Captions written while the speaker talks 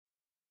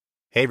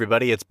Hey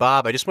everybody, it's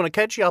Bob. I just want to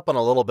catch you up on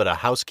a little bit of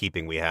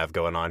housekeeping we have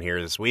going on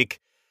here this week.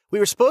 We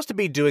were supposed to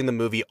be doing the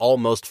movie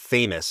Almost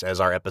Famous as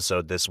our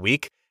episode this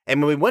week, and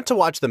when we went to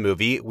watch the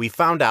movie, we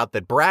found out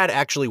that Brad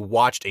actually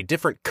watched a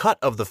different cut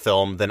of the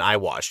film than I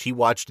watched. He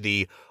watched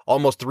the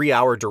almost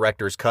 3-hour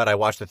director's cut. I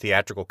watched the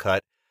theatrical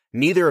cut.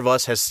 Neither of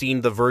us has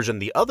seen the version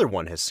the other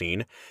one has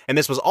seen, and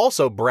this was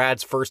also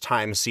Brad's first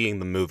time seeing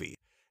the movie.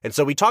 And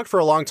so we talked for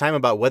a long time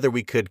about whether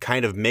we could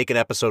kind of make an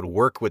episode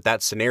work with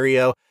that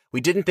scenario. We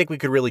didn't think we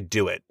could really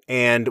do it,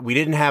 and we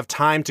didn't have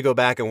time to go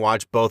back and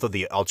watch both of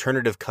the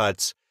alternative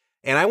cuts.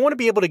 And I want to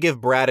be able to give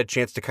Brad a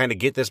chance to kind of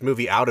get this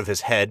movie out of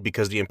his head,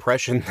 because the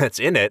impression that's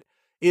in it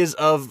is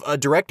of a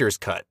director's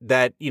cut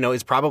that,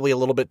 is probably a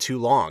little bit too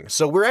long.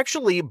 So we're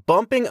actually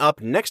bumping up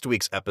next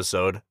week's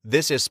episode,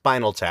 This is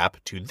Spinal Tap,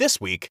 to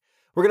this week.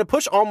 We're going to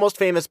push Almost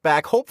Famous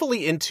back,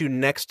 hopefully into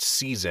next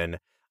season.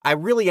 I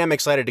really am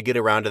excited to get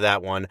around to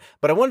that one,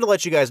 but I wanted to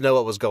let you guys know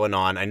what was going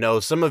on. I know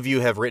some of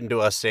you have written to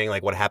us saying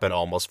what happened to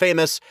Almost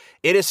Famous.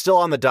 It is still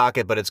on the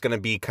docket, but it's going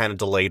to be kind of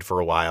delayed for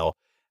a while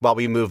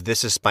we move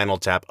This is Spinal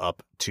Tap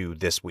up to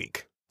this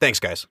week. Thanks,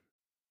 guys.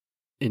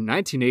 In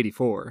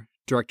 1984,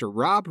 director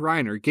Rob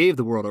Reiner gave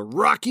the world a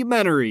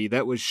rockumentary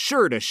that was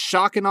sure to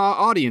shock and awe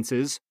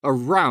audiences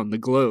around the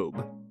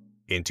globe.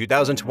 In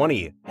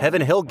 2020,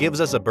 Heaven Hill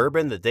gives us a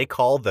bourbon that they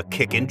call the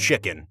Kickin'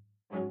 Chicken.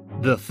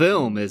 The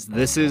film is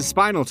This is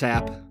Spinal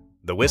Tap.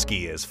 The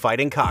whiskey is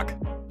Fighting Cock.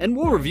 And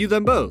we'll review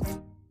them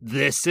both.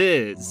 This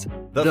is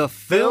the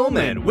Film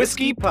and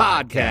Whiskey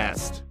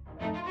Podcast.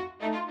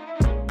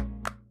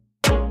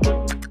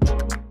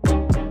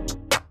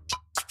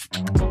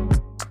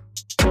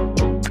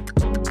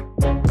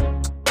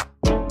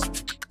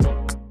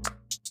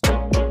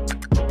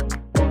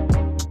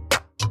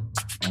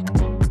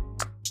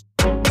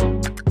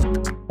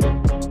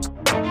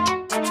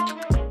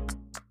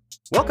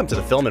 Welcome to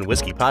the Film and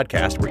Whiskey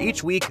Podcast, where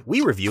each week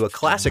we review a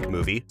classic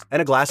movie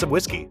and a glass of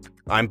whiskey.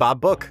 I'm Bob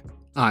Book.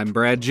 I'm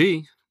Brad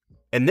G.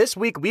 And this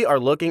week we are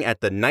looking at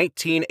the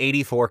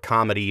 1984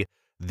 comedy,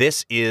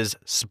 This is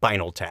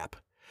Spinal Tap.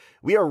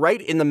 We are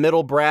right in the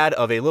middle, Brad,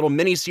 of a little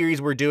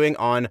mini-series we're doing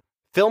on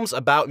films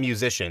about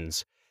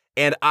musicians.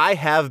 And I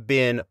have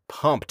been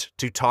pumped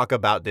to talk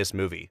about this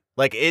movie.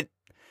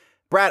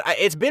 Brad,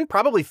 it's been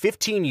probably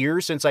 15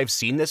 years since I've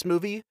seen this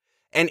movie.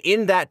 And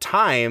in that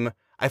time,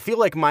 I feel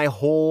like my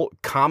whole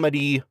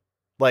comedy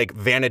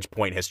vantage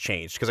point has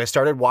changed, because I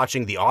started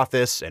watching The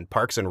Office and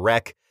Parks and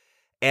Rec,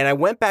 and I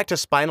went back to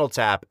Spinal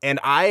Tap, and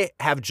I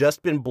have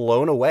just been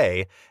blown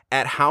away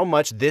at how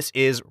much this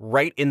is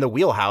right in the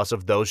wheelhouse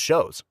of those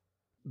shows.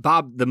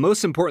 Bob, the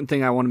most important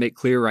thing I want to make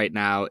clear right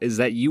now is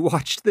that you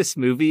watched this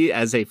movie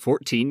as a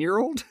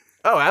 14-year-old?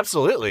 Oh,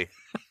 absolutely.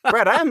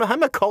 Brad,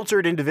 I'm a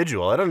cultured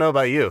individual. I don't know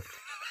about you.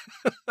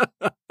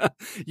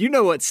 You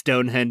know what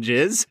Stonehenge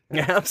is.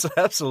 Yeah,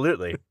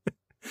 absolutely.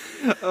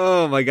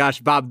 Oh my gosh,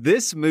 Bob,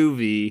 this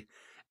movie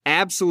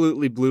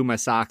absolutely blew my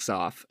socks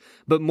off.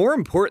 But more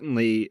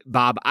importantly,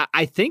 Bob,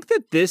 I think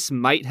that this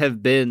might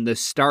have been the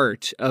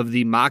start of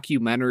the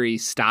mockumentary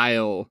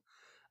style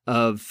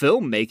of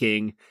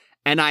filmmaking,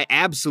 and I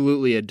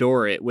absolutely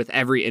adore it with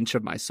every inch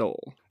of my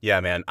soul. Yeah,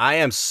 man, I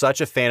am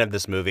such a fan of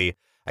this movie.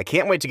 I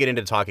can't wait to get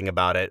into talking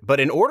about it. But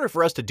in order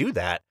for us to do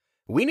that,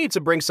 we need to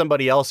bring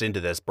somebody else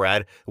into this,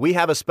 Brad. We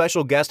have a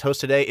special guest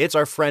host today. It's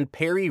our friend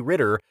Perry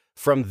Ritter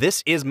from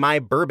This Is My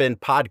Bourbon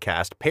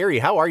podcast. Perry,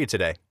 how are you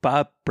today?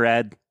 Bob,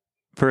 Brad,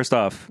 first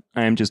off,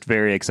 I am just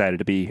very excited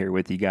to be here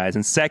with you guys.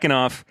 And second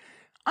off,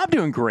 I'm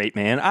doing great,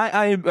 man.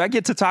 I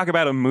get to talk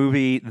about a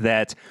movie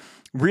that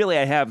really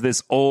I have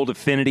this old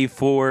affinity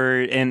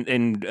for,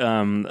 and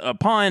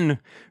upon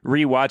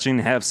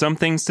rewatching, have some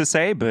things to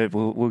say, but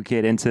we'll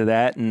get into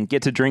that and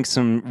get to drink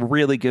some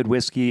really good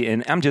whiskey.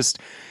 And I'm just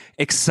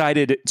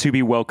excited to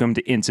be welcomed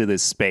into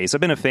this space. I've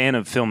been a fan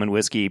of Film and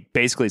Whiskey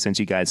basically since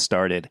you guys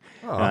started.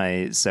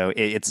 So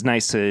it's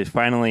nice to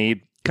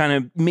finally kind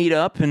of meet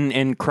up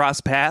and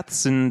cross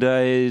paths and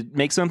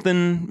make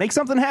something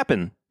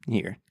happen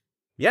here.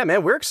 Yeah,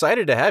 man, we're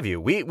excited to have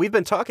you. We've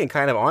been talking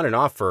kind of on and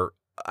off for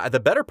the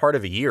better part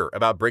of a year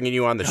about bringing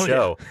you on the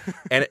show.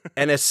 Yeah.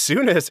 and as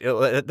soon as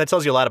that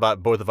tells you a lot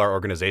about both of our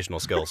organizational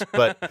skills,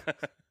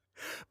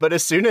 but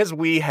as soon as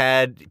we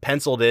had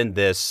penciled in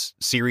this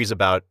series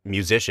about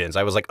musicians,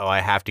 I was like, oh, I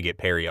have to get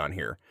Perry on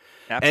here.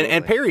 Absolutely.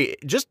 And Perry,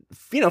 just,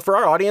 for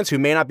our audience who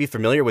may not be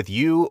familiar with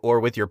you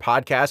or with your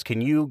podcast, can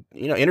you,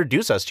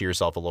 introduce us to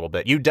yourself a little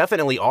bit? You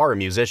definitely are a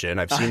musician.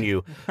 I've seen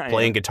you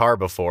playing guitar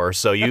before,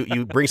 so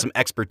you bring some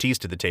expertise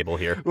to the table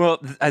here. Well,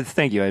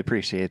 thank you. I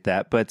appreciate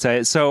that. But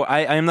so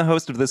I am the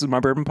host of This Is My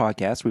Bourbon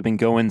podcast. We've been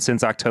going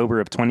since October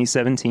of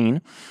 2017.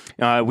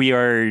 We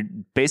are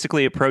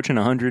basically approaching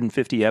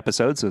 150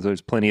 episodes, so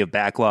there's plenty of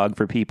backlog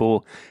for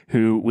people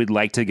who would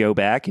like to go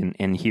back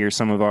and hear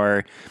some of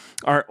our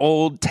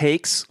old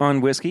takes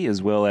on whiskey,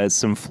 as well as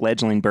some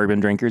fledgling bourbon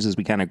drinkers as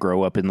we kind of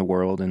grow up in the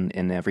world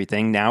and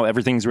everything. Now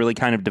everything's really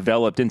kind of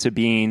developed into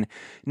being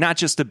not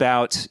just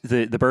about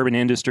the bourbon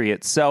industry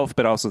itself,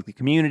 but also the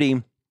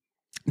community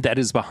that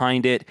is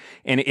behind it.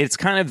 And it's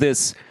kind of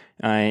this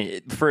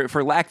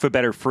for lack of a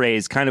better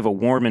phrase, kind of a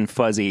warm and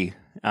fuzzy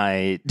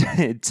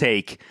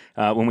take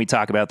when we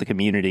talk about the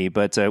community.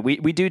 But we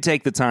do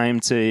take the time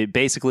to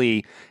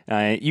basically,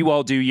 you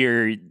all do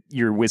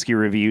your whiskey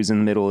reviews in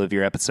the middle of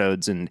your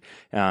episodes, and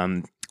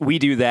we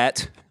do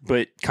that,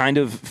 but kind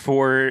of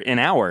for an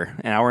hour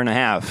and a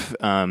half,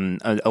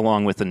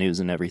 along with the news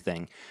and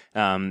everything.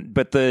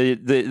 But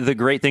the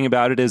great thing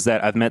about it is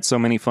that I've met so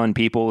many fun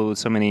people,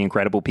 so many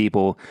incredible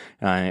people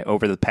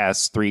over the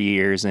past 3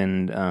 years,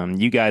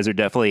 and you guys are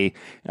definitely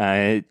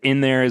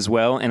in there as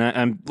well. And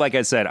I'm like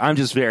I said, I'm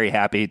just very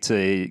happy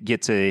to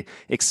get to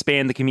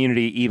expand the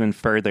community even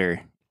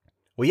further.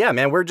 Well, yeah,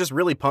 man, we're just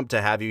really pumped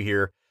to have you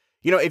here.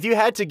 You know, if you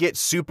had to get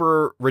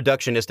super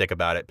reductionistic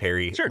about it,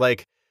 Perry, Sure.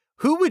 like,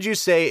 who would you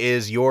say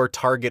is your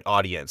target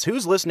audience?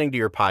 Who's listening to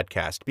your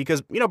podcast?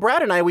 Because, you know,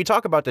 Brad and I, we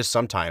talk about this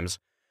sometimes,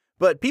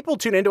 but people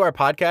tune into our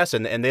podcast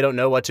and they don't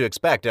know what to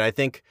expect. And I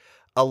think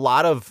a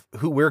lot of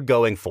who we're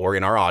going for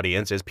in our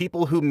audience is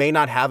people who may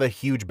not have a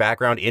huge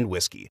background in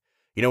whiskey.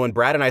 You know, when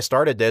Brad and I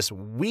started this,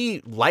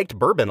 we liked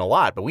bourbon a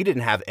lot, but we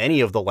didn't have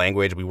any of the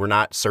language. We were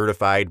not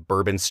certified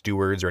bourbon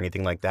stewards or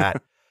anything like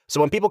that.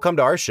 So when people come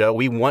to our show,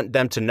 we want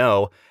them to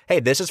know, hey,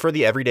 this is for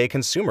the everyday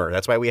consumer.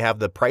 That's why we have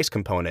the price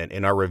component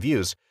in our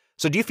reviews.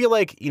 So do you feel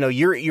like, you know,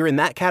 you're in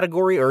that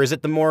category, or is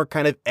it the more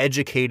kind of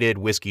educated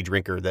whiskey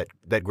drinker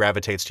that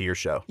gravitates to your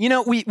show? You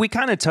know, we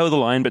kind of toe the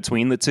line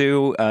between the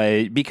two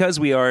because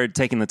we are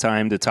taking the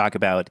time to talk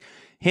about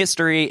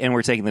history, and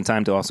we're taking the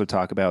time to also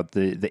talk about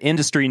the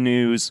industry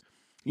news.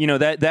 You know,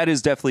 that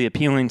is definitely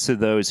appealing to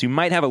those who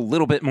might have a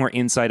little bit more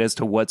insight as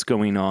to what's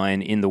going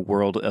on in the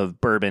world of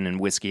bourbon and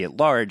whiskey at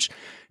large.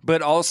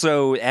 But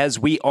also, as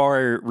we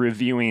are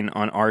reviewing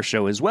on our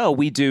show as well,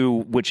 we do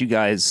what you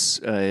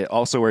guys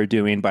also are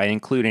doing by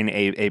including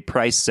a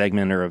price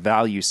segment or a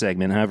value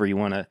segment, however you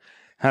want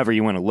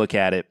to look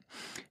at it.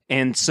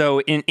 And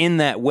so in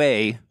that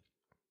way,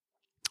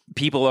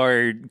 people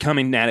are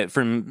coming at it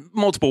from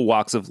multiple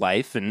walks of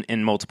life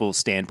and multiple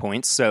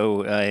standpoints.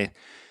 So,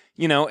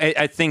 you know,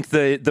 I think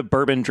the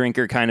bourbon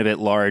drinker kind of at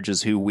large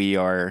is who we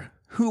are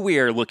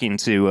looking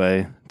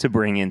to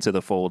bring into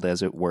the fold,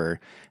 as it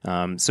were.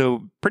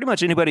 So pretty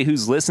much anybody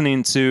who's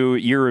listening to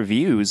your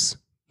reviews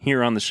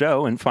here on the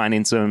show and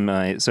finding some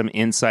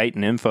insight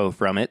and info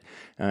from it,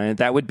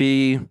 that would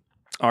be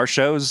our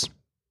show's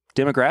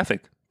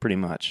demographic, pretty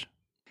much.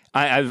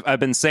 I've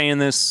been saying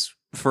this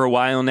for a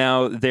while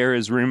now. There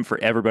is room for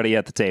everybody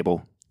at the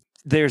table.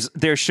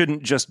 There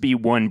shouldn't just be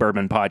one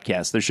bourbon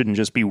podcast. There shouldn't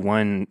just be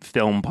one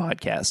film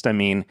podcast. I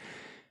mean,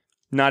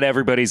 not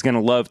everybody's going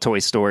to love Toy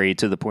Story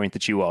to the point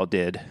that you all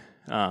did.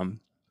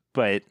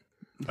 But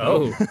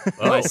am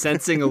I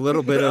sensing a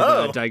little bit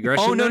of a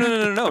digression?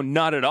 Oh, no,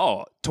 not at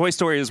all. Toy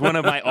Story is one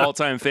of my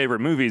all-time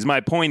favorite movies.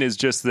 My point is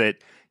just that,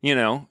 you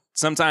know,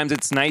 sometimes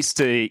it's nice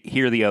to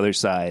hear the other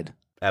side.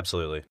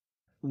 Absolutely.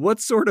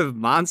 What sort of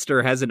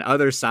monster has an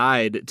other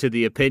side to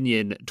the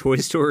opinion Toy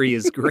Story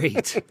is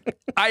great?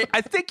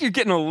 I think you're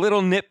getting a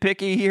little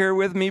nitpicky here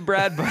with me,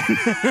 Brad. But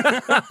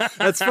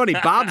That's funny.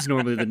 Bob's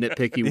normally the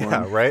nitpicky one.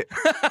 Yeah, right?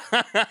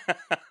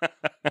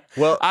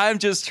 Well, I'm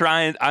just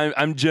trying.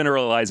 I'm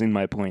generalizing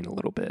my point a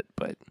little bit,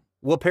 but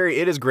well, Perry,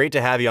 it is great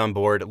to have you on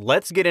board.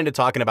 Let's get into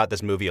talking about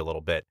this movie a little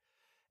bit.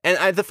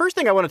 And the first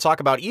thing I want to talk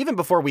about, even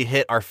before we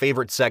hit our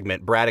favorite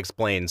segment, Brad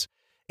Explains,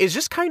 is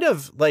just kind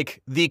of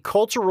like the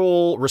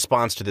cultural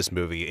response to this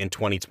movie in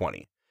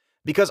 2020.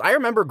 Because I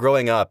remember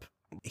growing up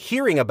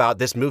hearing about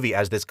this movie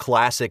as this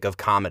classic of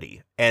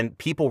comedy and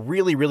people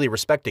really, really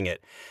respecting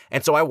it.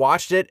 And so I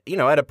watched it, you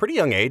know, at a pretty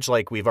young age,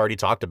 like we've already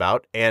talked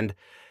about. And,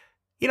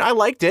 you know, I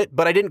liked it,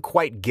 but I didn't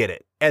quite get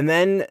it. And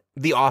then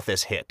The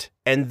Office hit.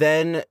 And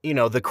then, you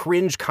know, the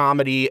cringe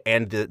comedy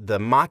and the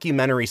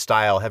mockumentary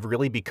style have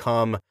really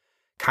become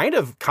kind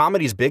of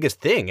comedy's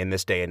biggest thing in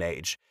this day and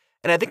age.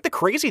 And I think the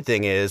crazy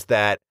thing is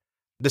that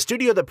the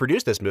studio that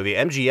produced this movie,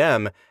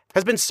 MGM,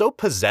 has been so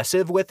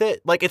possessive with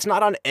it. Like, it's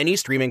not on any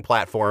streaming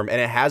platform,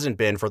 and it hasn't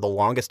been for the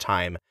longest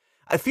time.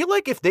 I feel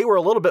like if they were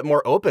a little bit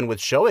more open with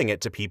showing it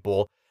to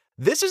people,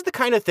 this is the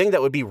kind of thing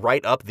that would be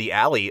right up the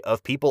alley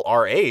of people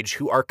our age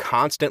who are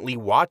constantly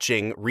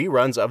watching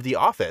reruns of The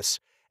Office.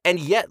 And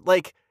yet,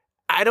 like,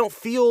 I don't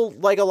feel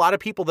like a lot of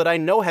people that I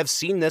know have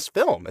seen this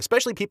film,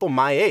 especially people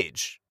my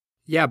age.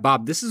 Yeah,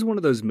 Bob, this is one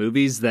of those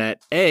movies that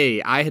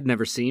A, I had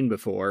never seen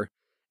before,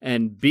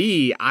 and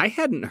B, I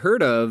hadn't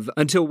heard of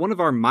until one of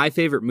our My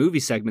Favorite Movie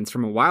segments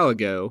from a while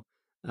ago,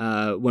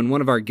 when one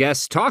of our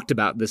guests talked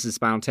about This Is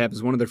Spinal Tap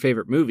as one of their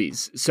favorite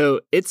movies.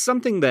 So it's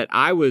something that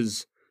I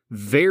was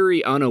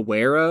very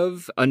unaware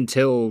of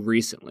until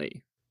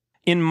recently.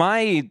 in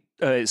my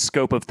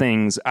scope of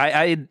things,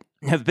 I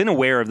have been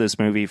aware of this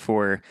movie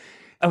for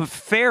a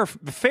fair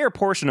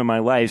portion of my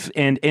life,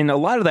 and a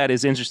lot of that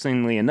is,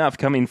 interestingly enough,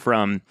 coming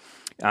from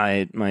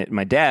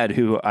my dad,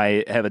 who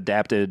I have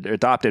adopted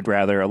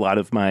a lot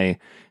of my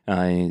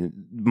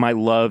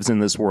loves in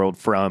this world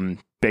from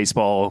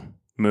baseball,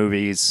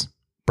 movies,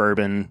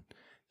 bourbon,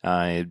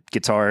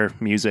 guitar,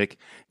 music,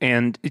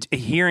 and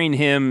hearing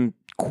him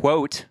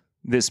quote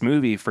this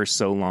movie for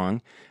so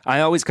long, I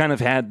always kind of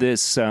had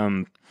this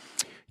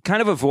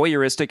kind of a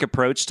voyeuristic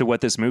approach to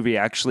what this movie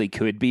actually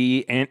could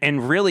be,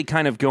 and really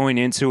kind of going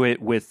into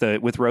it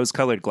with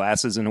rose-colored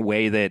glasses in a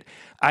way that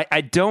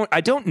I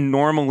don't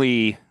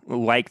normally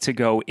like to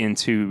go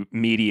into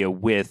media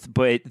with,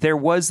 but there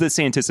was this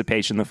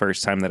anticipation the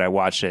first time that I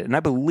watched it, and I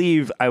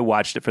believe I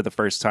watched it for the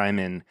first time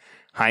in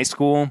high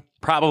school,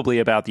 probably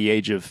about the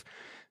age of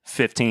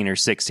 15 or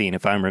 16,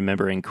 if I'm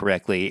remembering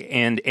correctly,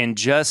 and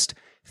just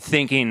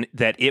thinking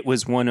that it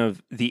was one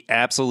of the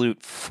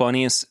absolute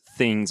funniest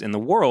things in the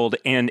world,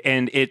 and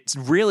it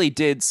really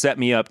did set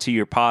me up to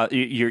your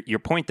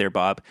point there,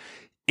 Bob.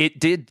 It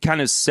did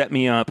kind of set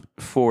me up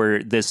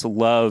for this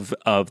love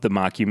of the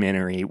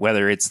mockumentary,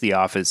 whether it's The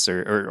Office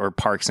or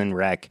Parks and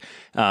Rec.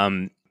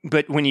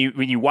 But when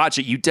you watch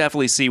it, you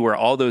definitely see where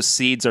all those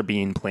seeds are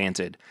being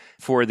planted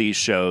for these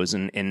shows,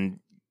 and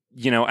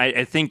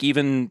I think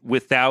even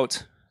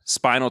without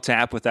Spinal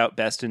Tap, without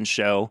Best in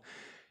Show,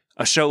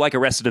 a show like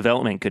Arrested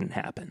Development couldn't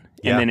happen.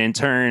 Yeah. And then in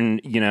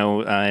turn,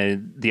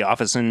 The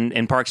Office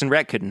and Parks and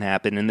Rec couldn't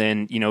happen. And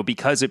then,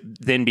 because it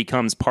then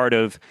becomes part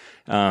of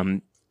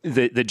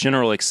the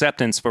general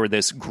acceptance for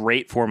this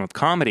great form of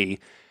comedy,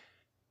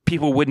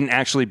 people wouldn't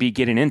actually be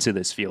getting into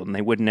this field, and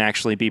they wouldn't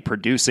actually be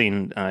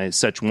producing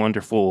such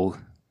wonderful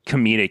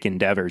comedic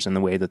endeavors in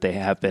the way that they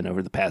have been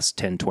over the past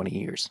 10, 20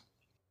 years.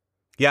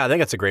 Yeah, I think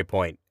that's a great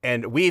point.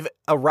 And we've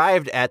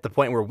arrived at the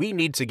point where we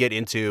need to get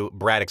into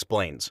Brad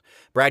Explains.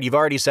 Brad, you've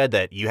already said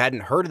that you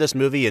hadn't heard of this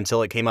movie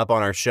until it came up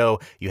on our show.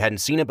 You hadn't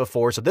seen it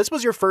before. So this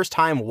was your first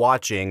time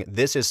watching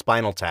This Is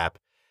Spinal Tap.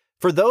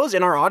 For those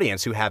in our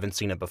audience who haven't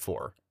seen it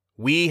before,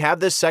 we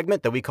have this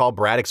segment that we call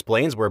Brad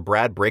Explains, where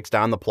Brad breaks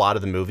down the plot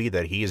of the movie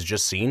that he has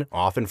just seen,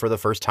 often for the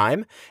first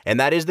time. And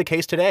that is the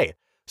case today.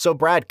 So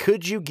Brad,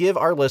 could you give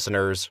our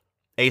listeners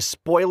a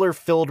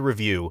spoiler-filled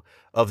review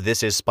of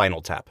This Is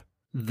Spinal Tap?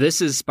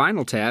 This Is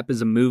Spinal Tap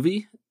is a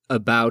movie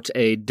about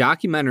a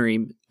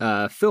documentary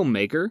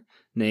filmmaker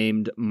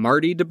named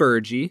Marty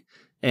DiBergi,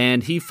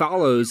 and he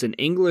follows an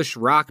English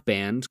rock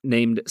band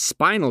named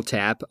Spinal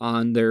Tap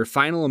on their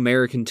final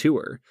American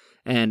tour.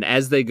 And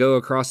as they go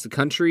across the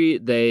country,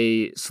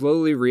 they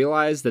slowly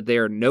realize that they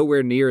are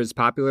nowhere near as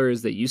popular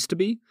as they used to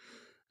be.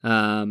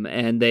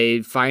 And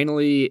they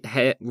finally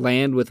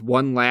land with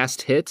one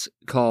last hit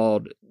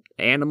called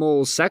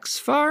Animal Sex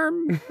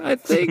Farm, I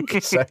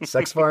think.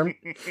 Sex Farm?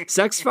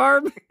 Sex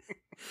Farm?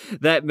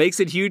 That makes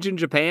it huge in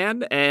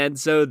Japan. And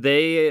so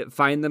they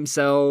find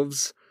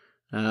themselves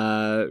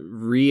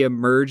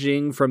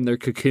re-emerging from their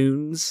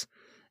cocoons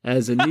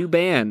as a new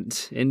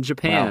band in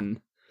Japan.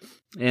 Wow.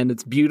 And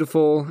it's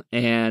beautiful.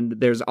 And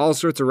there's all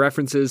sorts of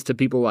references to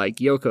people like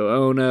Yoko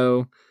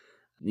Ono,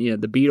 the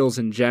Beatles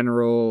in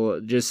general,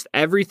 just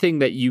everything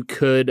that you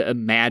could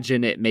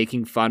imagine it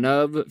making fun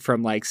of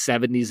from like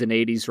 70s and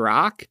 80s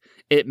rock,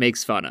 it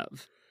makes fun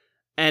of.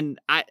 And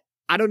I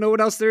don't know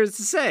what else there is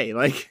to say.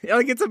 Like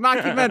it's a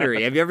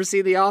mockumentary. Have you ever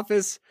seen The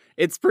Office?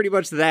 It's pretty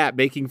much that,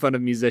 making fun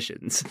of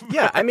musicians.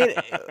 Yeah, I mean,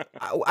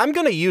 I'm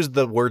going to use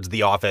the words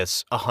The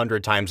Office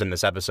 100 times in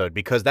this episode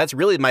because that's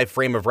really my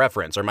frame of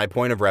reference or my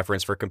point of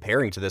reference for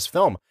comparing to this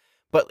film.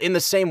 But in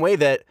the same way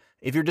that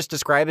if you're just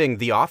describing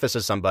The Office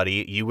as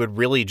somebody, you would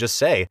really just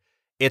say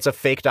it's a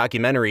fake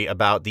documentary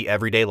about the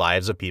everyday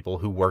lives of people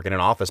who work in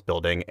an office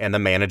building and the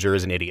manager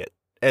is an idiot.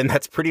 And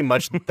that's pretty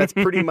much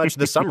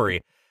the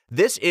summary.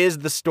 This is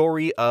the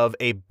story of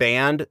a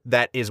band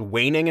that is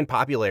waning in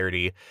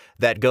popularity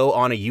that go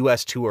on a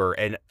U.S. tour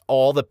and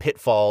all the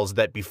pitfalls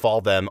that befall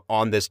them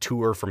on this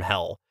tour from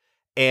hell.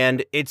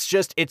 And it's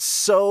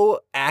so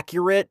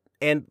accurate.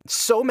 And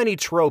so many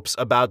tropes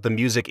about the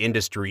music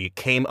industry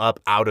came up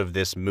out of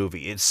this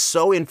movie. It's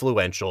so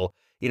influential.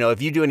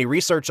 If you do any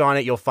research on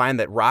it, you'll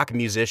find that rock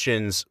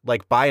musicians,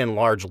 like by and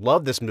large,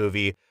 love this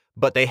movie,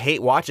 but they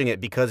hate watching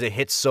it because it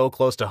hits so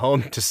close to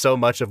home to so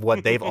much of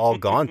what they've all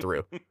gone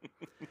through.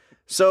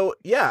 So,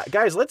 yeah,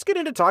 guys, let's get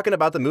into talking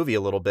about the movie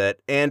a little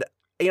bit. And,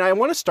 I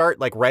want to start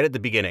like right at the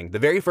beginning. The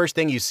very first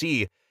thing you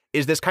see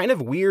is this kind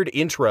of weird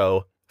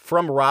intro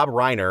from Rob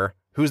Reiner,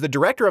 who's the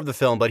director of the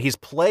film, but he's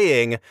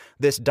playing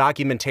this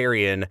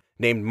documentarian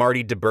named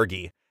Marty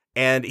DiBergi.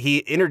 And he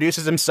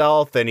introduces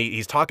himself and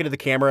he's talking to the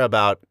camera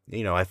about,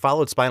 I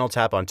followed Spinal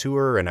Tap on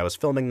tour and I was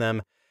filming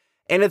them.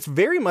 And it's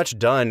very much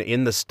done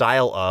in the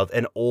style of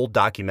an old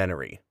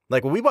documentary.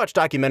 Like when we watch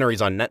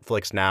documentaries on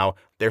Netflix now,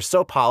 they're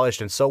so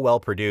polished and so well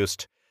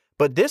produced.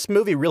 But this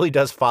movie really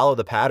does follow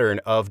the pattern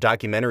of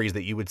documentaries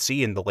that you would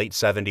see in the late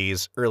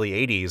 70s, early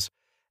 80s.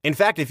 In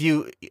fact, if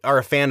you are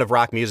a fan of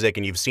rock music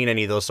and you've seen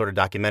any of those sort of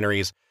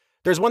documentaries,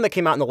 there's one that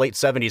came out in the late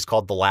 70s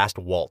called The Last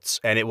Waltz,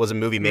 and it was a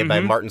movie made by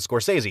Martin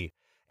Scorsese.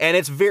 And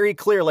it's very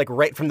clear, like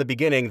right from the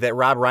beginning, that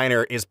Rob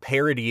Reiner is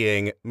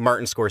parodying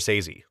Martin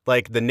Scorsese.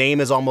 Like the name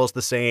is almost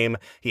the same.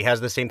 He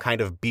has the same kind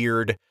of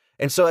beard.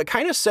 And so it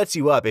kind of sets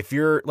you up, if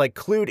you're like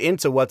clued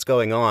into what's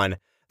going on,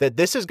 that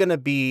this is going to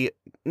be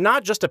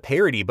not just a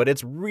parody, but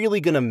it's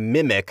really going to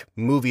mimic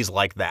movies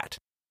like that.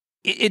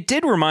 It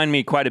did remind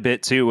me quite a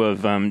bit, too,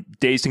 of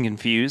Dazed and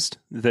Confused,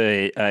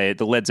 the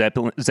Led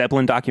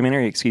Zeppelin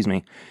documentary, excuse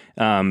me.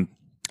 I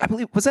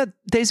believe, was that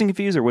Dazed and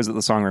Confused, or was it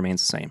The Song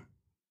Remains the Same?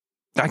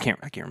 I can't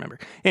remember.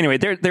 Anyway,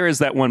 there is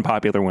that one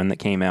popular one that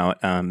came out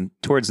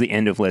towards the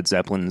end of Led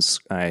Zeppelin's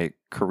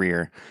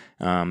career,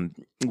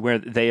 where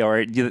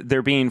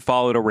they're being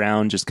followed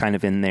around just kind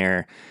of in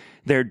their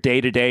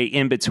day-to-day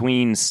in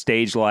between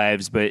stage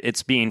lives, but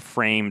it's being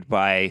framed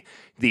by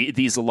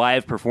these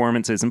live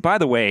performances. And by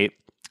the way,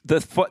 the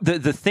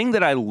thing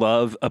that I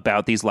love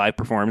about these live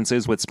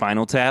performances with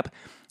Spinal Tap,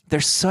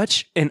 there's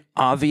such an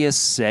obvious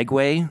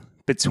segue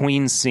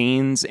between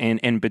scenes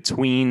and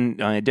between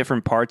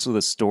different parts of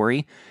the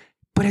story,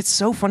 but it's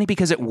so funny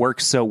because it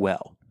works so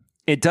well.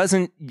 It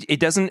doesn't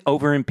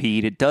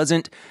overimpede. It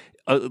doesn't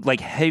like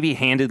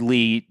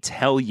heavy-handedly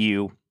tell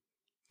you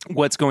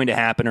what's going to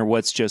happen or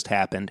what's just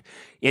happened.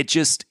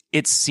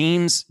 It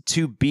seems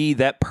to be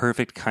that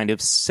perfect kind of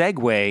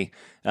segue.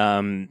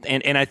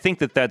 And I think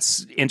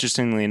that's,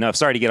 interestingly enough,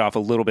 sorry to get off a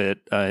little bit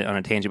on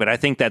a tangent, but I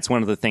think that's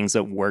one of the things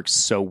that works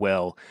so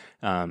well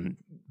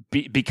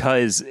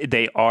because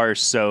they are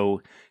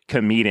so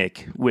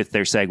comedic with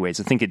their segues.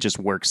 I think it just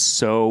works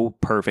so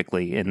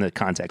perfectly in the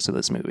context of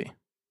this movie.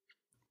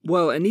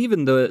 Well, and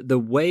even the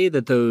way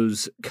that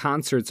those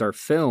concerts are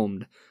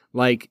filmed,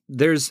 like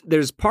there's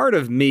part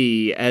of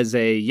me as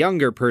a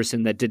younger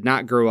person that did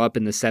not grow up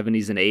in the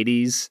 70s and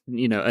 80s,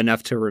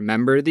 enough to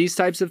remember these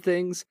types of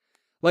things.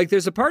 Like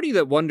there's a party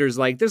that wonders,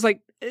 like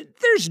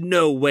there's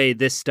no way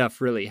this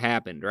stuff really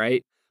happened,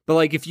 right? But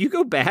like if you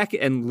go back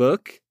and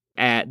look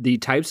at the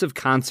types of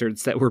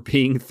concerts that were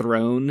being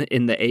thrown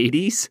in the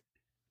 80s,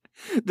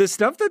 the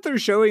stuff that they're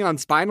showing on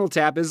Spinal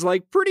Tap is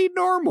like pretty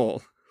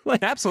normal.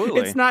 Like,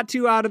 absolutely. It's not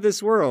too out of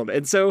this world.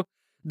 And so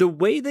the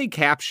way they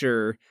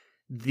capture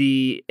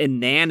the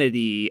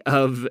inanity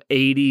of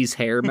 80s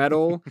hair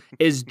metal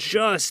is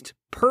just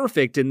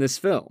perfect in this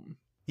film.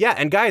 Yeah,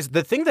 and guys,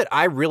 the thing that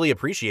I really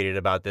appreciated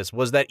about this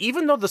was that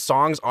even though the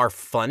songs are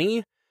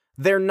funny,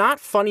 they're not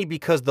funny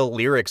because the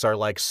lyrics are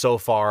like so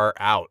far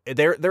out.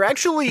 They're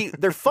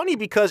funny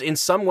because in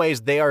some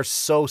ways they are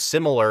so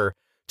similar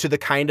to the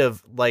kind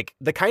of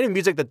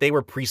music that they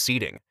were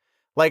preceding.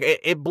 Like,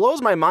 it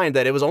blows my mind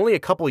that it was only a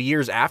couple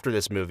years after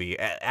this movie,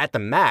 at the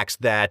max,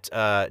 that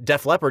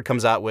Def Leppard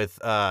comes out with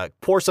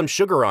Pour Some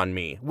Sugar on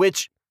Me,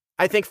 which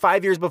I think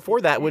 5 years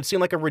before that would seem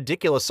like a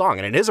ridiculous song,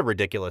 and it is a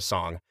ridiculous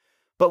song.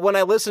 But when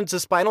I listen to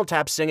Spinal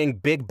Tap singing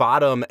Big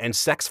Bottom and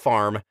Sex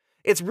Farm,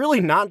 it's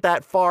really not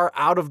that far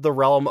out of the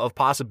realm of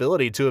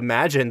possibility to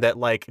imagine that,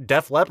 like,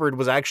 Def Leppard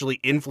was actually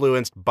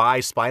influenced by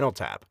Spinal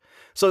Tap.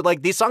 So,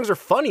 like, these songs are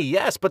funny,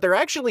 yes, but they're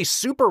actually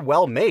super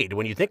well made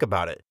when you think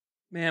about it.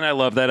 Man, I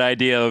love that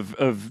idea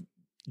of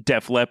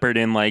Def Leppard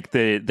in like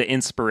the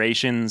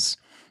inspirations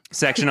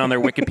section on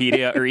their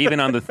Wikipedia or even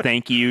on the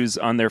thank yous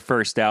on their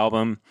first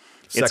album.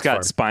 It's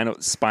got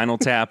Spinal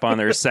Tap on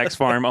their Sex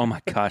Farm. Oh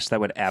my gosh, that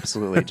would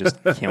absolutely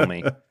just kill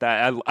me.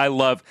 I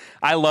love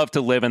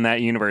to live in that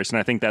universe, and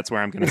I think that's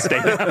where I'm going to stay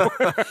now.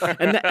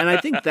 And I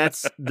think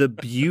that's the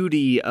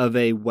beauty of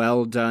a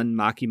well done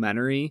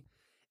mockumentary,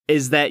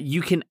 is that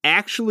you can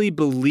actually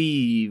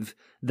believe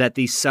that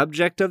the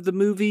subject of the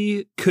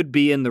movie could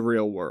be in the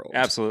real world.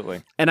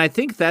 Absolutely. And I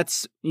think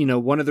that's,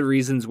 one of the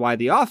reasons why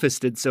The Office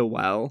did so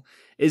well,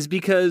 is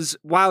because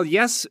while,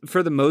 yes,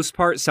 for the most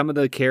part, some of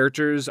the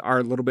characters are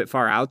a little bit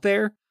far out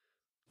there,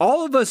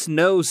 all of us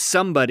know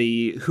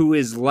somebody who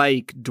is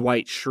like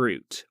Dwight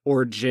Schrute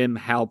or Jim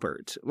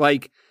Halpert.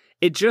 Like,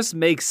 it just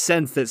makes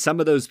sense that some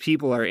of those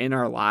people are in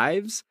our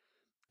lives.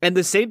 And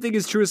the same thing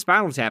is true of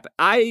Spinal Tap.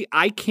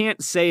 I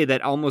can't say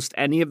that almost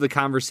any of the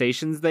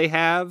conversations they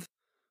have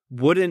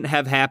wouldn't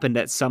have happened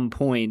at some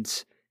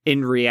point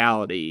in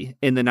reality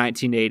in the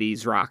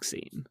 1980s rock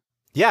scene.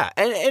 Yeah,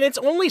 and it's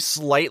only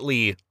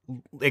slightly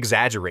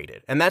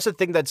exaggerated. And that's the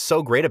thing that's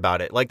so great about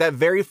it. Like that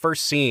very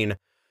first scene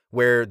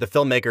where the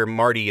filmmaker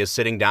Marty is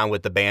sitting down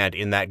with the band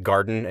in that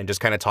garden and just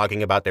kind of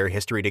talking about their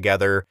history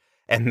together,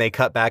 and they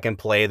cut back and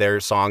play their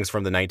songs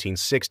from the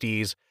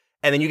 1960s.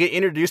 And then you get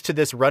introduced to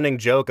this running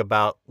joke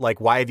about, like,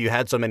 why have you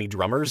had so many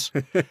drummers?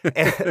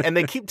 and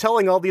they keep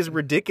telling all these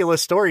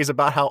ridiculous stories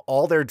about how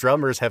all their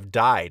drummers have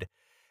died.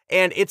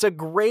 And it's a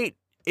great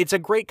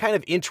kind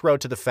of intro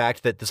to the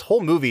fact that this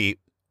whole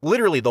movie,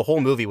 literally the whole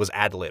movie, was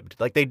ad-libbed.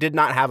 Like, they did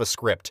not have a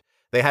script.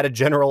 They had a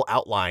general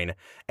outline,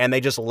 and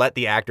they just let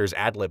the actors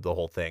ad-lib the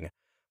whole thing.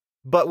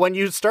 But when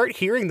you start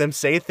hearing them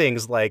say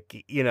things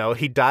like,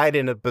 he died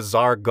in a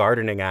bizarre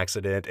gardening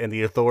accident and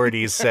the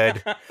authorities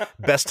said,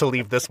 best to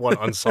leave this one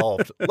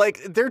unsolved. Like,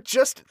 they're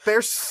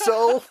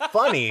so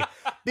funny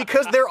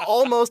because they're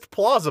almost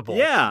plausible.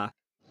 Yeah.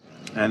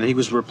 And he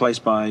was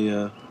replaced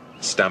by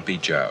Stumpy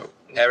Joe.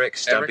 Eric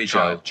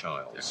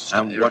Childs.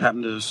 And what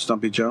happened to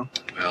Stumpy Joe?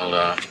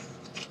 Well,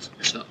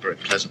 it's not a very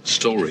pleasant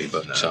story,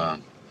 but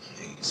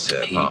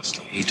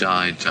he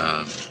died,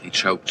 he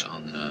choked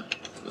on...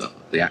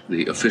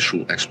 The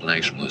official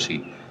explanation was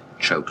he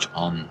choked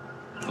on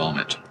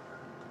vomit.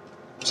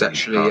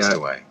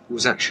 It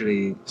was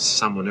actually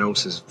someone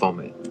else's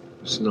vomit.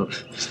 It's not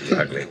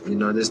exactly.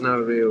 There's no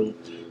real.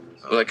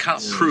 Well, they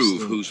can't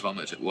prove whose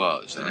vomit it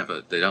was.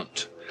 They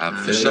don't have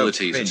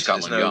facilities in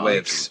Scotland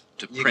Yard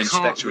to print. You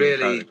can't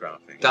really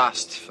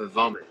dust for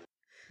vomit.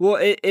 Well,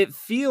 it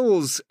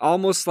feels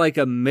almost like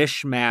a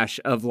mishmash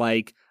of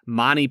like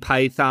Monty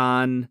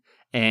Python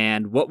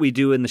and What We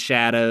Do in the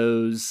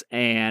Shadows,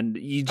 and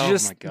you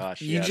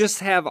just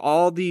have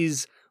all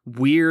these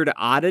weird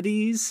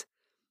oddities,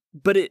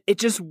 but it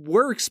just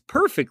works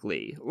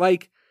perfectly.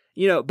 Like,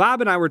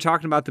 Bob and I were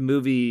talking about the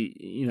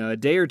movie, a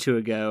day or two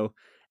ago,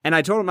 and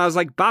I told him, I was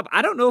like, Bob,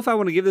 I don't know if I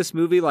want to give this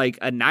movie like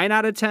a 9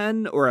 out of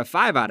 10 or a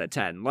 5 out of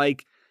 10.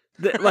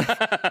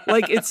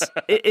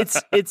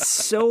 It's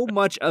so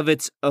much of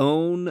its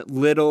own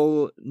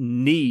little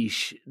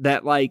niche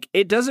that like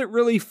it doesn't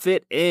really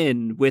fit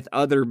in with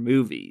other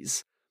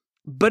movies,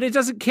 but it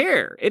doesn't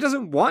care. It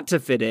doesn't want to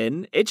fit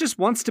in. It just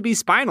wants to be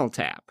Spinal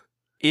Tap.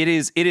 It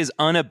is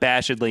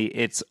unabashedly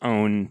its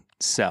own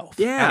self.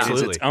 Yeah,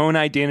 absolutely. It is its own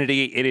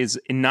identity. It is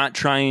not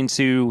trying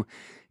to.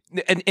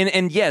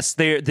 And yes,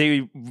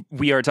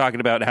 we are talking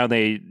about how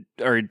they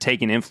are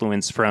taking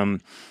influence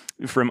from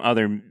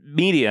other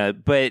media,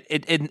 but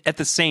at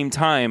the same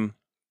time,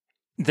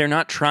 they're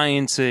not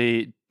trying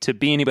to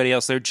be anybody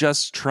else. They're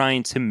just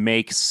trying to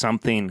make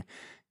something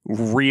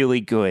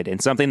really good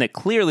and something that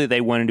clearly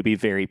they wanted to be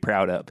very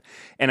proud of.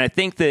 And I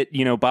think that,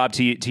 Bob,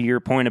 to your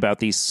point about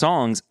these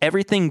songs,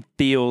 everything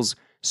feels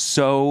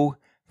so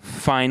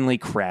finely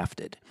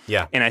crafted.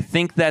 Yeah. And I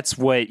think that's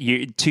what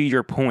to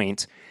your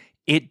point,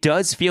 it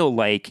does feel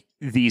like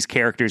these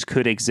characters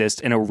could exist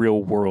in a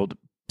real world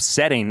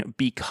setting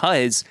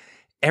because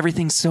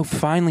everything's so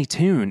finely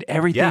tuned.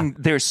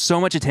 There's so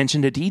much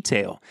attention to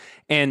detail.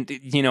 And,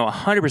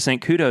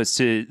 100% kudos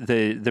to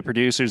the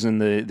producers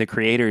and the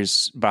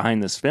creators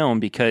behind this film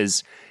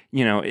because,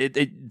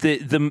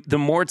 the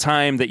more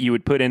time that you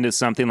would put into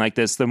something like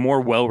this, the more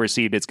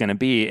well-received it's going to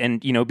be.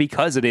 And,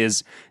 because it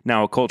is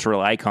now a cultural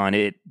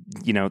icon,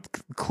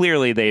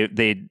 clearly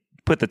they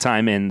put the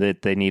time in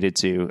that they needed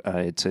to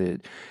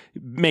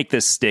make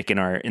this stick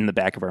in the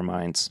back of our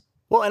minds.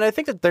 Well, and I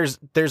think that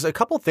there's a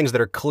couple things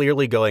that are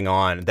clearly going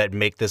on that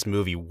make this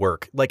movie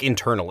work, like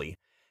internally.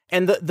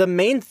 And the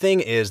main thing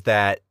is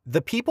that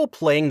the people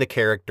playing the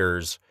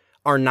characters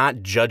are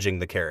not judging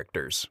the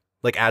characters,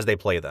 like as they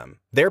play them.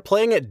 They're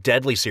playing it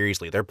deadly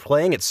seriously. They're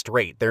playing it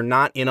straight. They're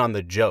not in on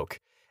the joke.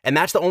 And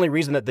that's the only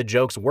reason that the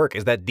jokes work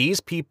is that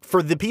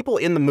for the people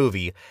in the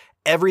movie,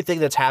 everything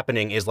that's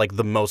happening is like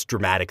the most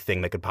dramatic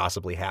thing that could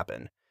possibly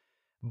happen.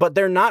 But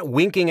they're not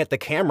winking at the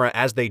camera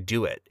as they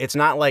do it. It's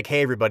not like,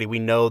 hey, everybody, we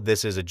know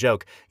this is a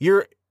joke.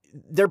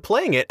 They're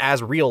playing it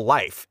as real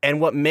life. And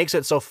what makes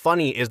it so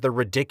funny is the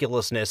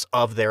ridiculousness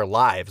of their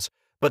lives.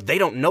 But they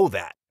don't know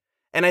that.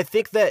 And I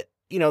think that,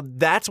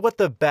 that's what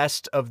the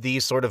best of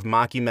these sort of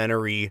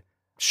mockumentary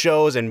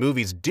shows and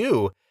movies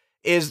do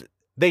is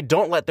they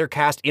don't let their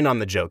cast in on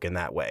the joke in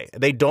that way.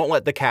 They don't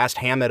let the cast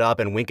ham it up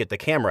and wink at the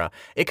camera.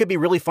 It could be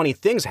really funny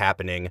things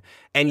happening,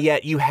 and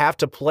yet you have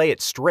to play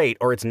it straight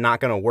or it's not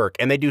going to work.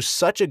 And they do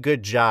such a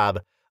good job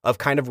of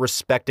kind of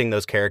respecting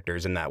those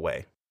characters in that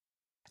way.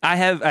 I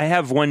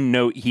have one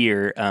note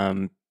here,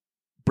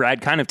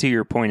 Brad, kind of to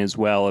your point as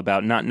well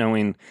about not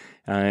knowing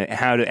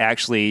how to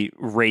actually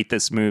rate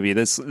this movie.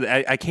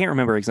 I can't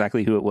remember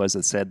exactly who it was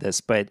that said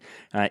this, but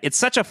it's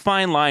such a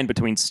fine line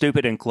between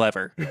stupid and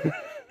clever.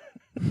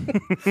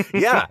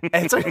 Yeah,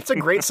 and it's a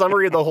great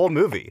summary of the whole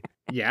movie.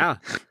 Yeah,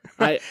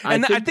 I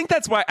think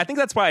that's why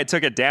I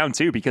took it down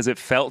too, because it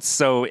felt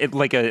so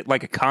like a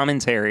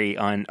commentary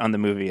on the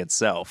movie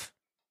itself.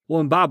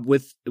 Well, and Bob,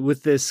 with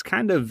this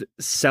kind of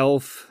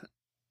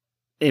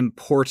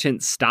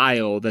self-important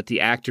style that the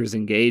actors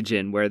engage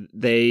in, where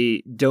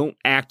they don't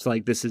act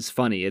like this is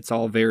funny, it's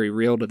all very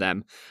real to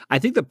them. I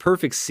think the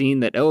perfect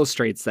scene that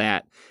illustrates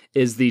that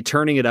is the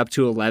turning it up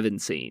to 11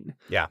 scene.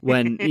 Yeah.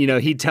 When,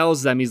 he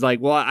tells them, he's like,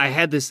 well, I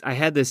had this,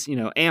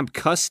 amp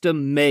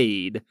custom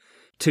made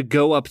to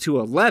go up to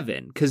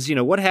 11. Because,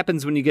 what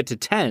happens when you get to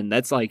 10?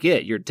 That's like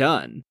it. You're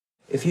done.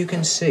 If you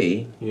can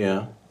see,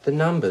 Yeah. the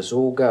numbers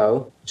all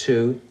go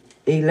to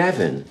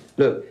 11.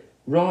 Look,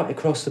 right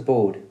across the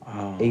board.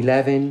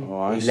 11,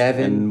 Oh, I see.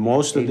 11, And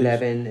most of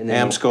 11, and the then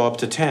amps go up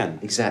to 10.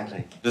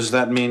 Exactly. Does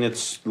that mean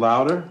it's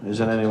louder? Is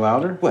it any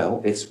louder?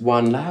 Well, it's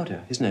one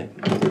louder, isn't it?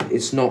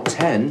 It's not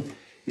 10.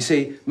 You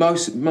see,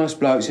 most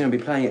blokes, be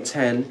playing at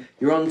 10.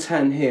 You're on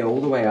 10 here, all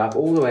the way up,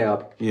 all the way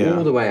up, Yeah.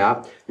 all the way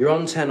up. You're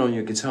on 10 on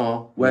your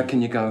guitar. Where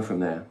can you go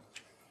from there?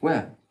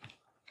 Where?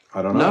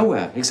 I don't know.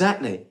 Nowhere,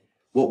 exactly.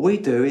 What we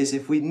do is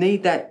if we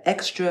need that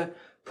extra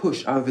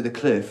push over the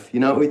cliff, you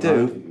know what we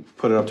do?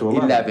 Put it up to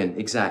 11. 11,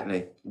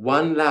 exactly.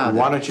 One louder.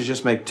 Why don't you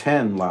just make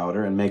 10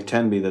 louder and make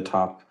 10 be the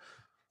top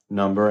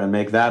number and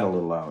make that a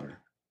little louder?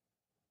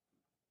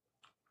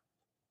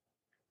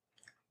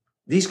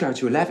 These go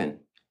to 11.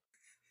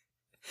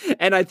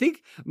 And I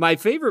think my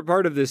favorite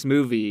part of this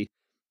movie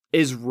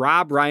is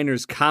Rob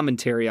Reiner's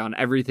commentary on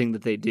everything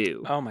that they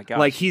do. Oh my gosh.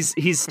 Like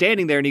he's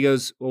standing there and he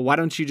goes, well, why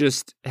don't you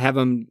just have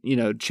them,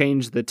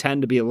 change the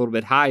 10 to be a little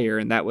bit higher,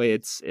 and that way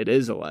it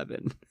is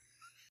 11.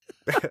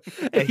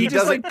 And he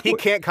doesn't. He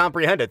can't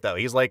comprehend it though.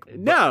 He's like,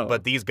 no,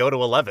 but these go to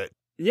 11.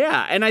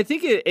 Yeah, and I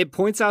think it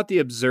points out the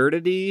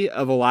absurdity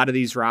of a lot of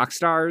these rock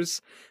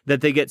stars,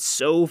 that they get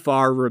so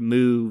far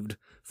removed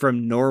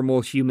from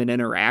normal human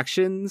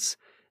interactions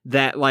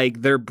that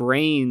like their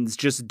brains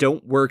just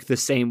don't work the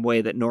same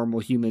way that normal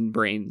human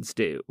brains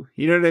do.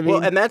 You know what I mean?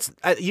 Well, and that's,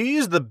 you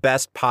use the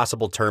best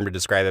possible term to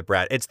describe it,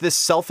 Brad. It's this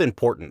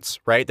self-importance,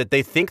 right? That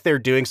they think they're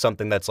doing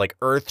something that's like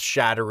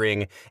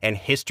earth-shattering and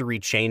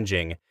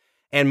history-changing.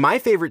 And my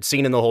favorite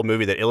scene in the whole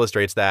movie that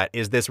illustrates that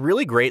is this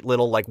really great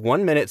little like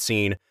 1-minute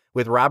scene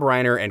with Rob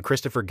Reiner and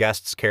Christopher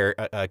Guest's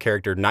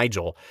character,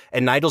 Nigel.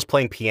 And Nigel's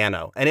playing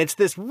piano. And it's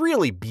this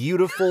really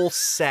beautiful,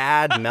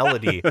 sad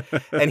melody.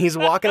 And he's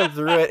walking him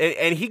through it.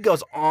 And he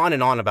goes on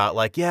and on about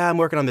like, yeah, I'm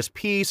working on this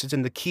piece. It's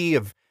in the key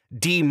of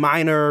D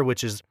minor,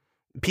 which is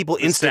people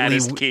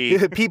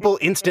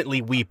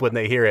instantly weep when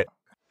they hear it.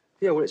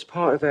 Yeah, well, it's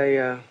part of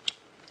a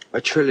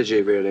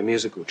trilogy, really, a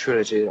musical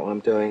trilogy that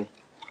I'm doing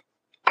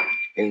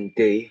in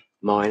D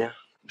minor,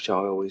 which I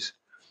always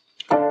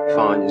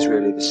find is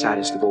really the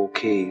saddest of all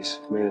keys,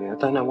 really. I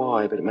don't know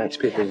why, but it makes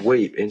people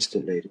weep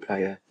instantly to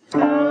play a...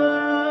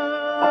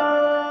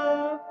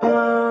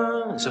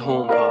 It's a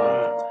horn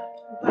part.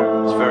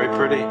 It's very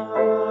pretty.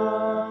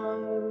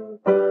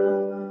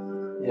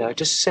 You know,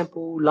 just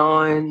simple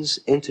lines,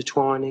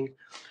 intertwining.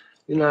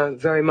 You know,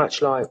 very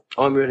much like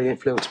I'm really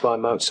influenced by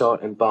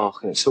Mozart and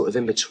Bach, and it's sort of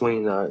in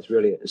between those.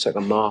 It's like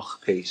a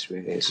Mach piece,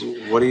 really.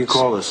 What do you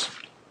call this?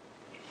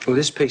 Well,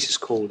 this piece is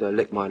called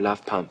Lick My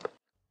Love Pump.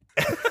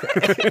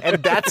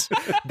 And that's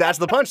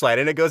the punchline,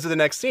 and it goes to the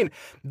next scene.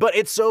 But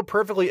it so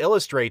perfectly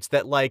illustrates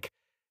that like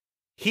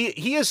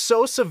he is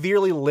so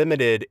severely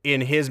limited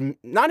in his,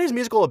 not his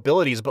musical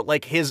abilities, but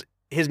like his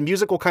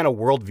musical kind of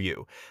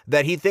worldview,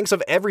 that he thinks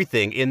of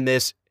everything in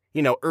this,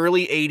 you know,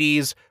 early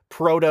 80s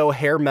proto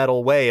hair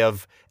metal way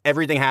of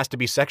everything has to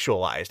be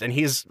sexualized. And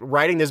he's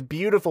writing this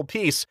beautiful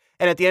piece,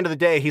 and at the end of the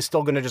day, he's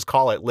still going to just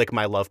call it Lick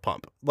My Love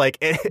Pump. Like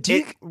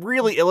it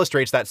really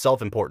illustrates that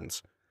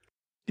self-importance.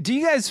 Do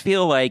you guys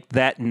feel like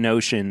that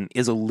notion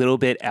is a little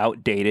bit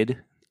outdated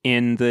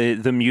in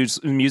the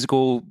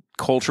musical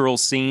cultural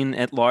scene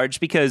at large?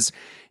 Because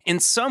in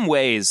some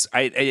ways,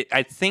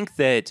 I think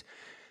that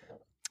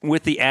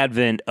with the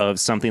advent of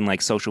something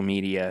like social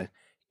media,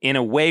 in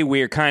a way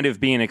we're kind of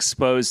being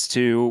exposed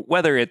to,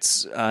 whether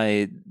it's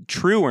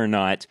true or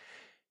not,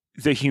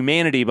 the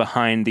humanity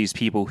behind these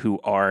people who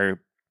are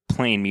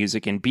playing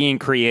music and being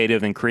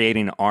creative and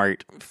creating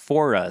art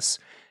for us.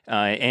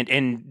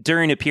 And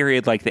during a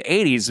period like the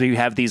 80s, you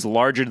have these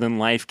larger than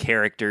life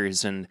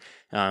characters, and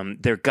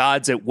they're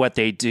gods at what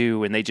they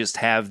do, and they just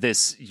have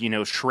this, you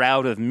know,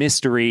 shroud of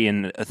mystery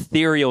and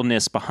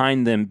etherealness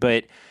behind them.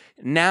 But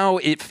now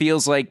it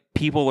feels like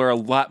people are a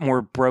lot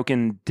more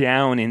broken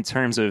down in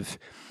terms of,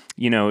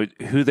 you know,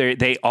 who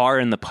they are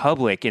in the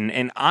public.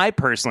 And I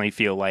personally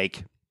feel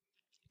like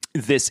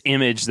this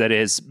image that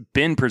has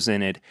been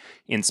presented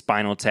in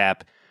Spinal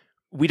Tap,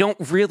 we don't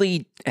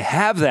really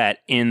have that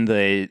in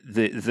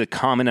the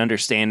common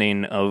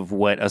understanding of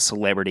what a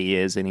celebrity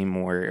is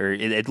anymore, or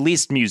at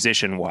least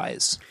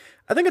musician-wise.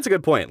 I think it's a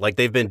good point. Like,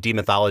 they've been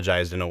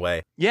demythologized in a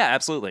way. Yeah,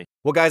 absolutely.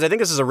 Well, guys, I think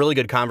this is a really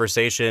good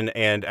conversation,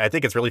 and I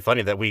think it's really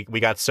funny that we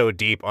got so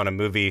deep on a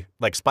movie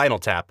like Spinal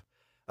Tap.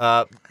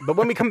 But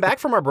when we come back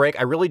from our break,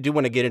 I really do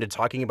want to get into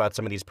talking about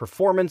some of these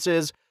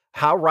performances,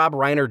 how Rob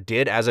Reiner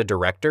did as a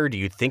director. Do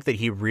you think that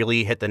he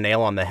really hit the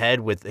nail on the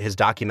head with his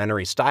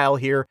documentary style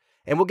here?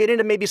 And we'll get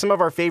into maybe some of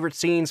our favorite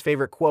scenes,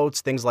 favorite quotes,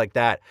 things like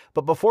that.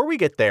 But before we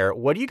get there,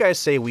 what do you guys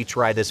say we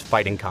try this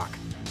fighting cock?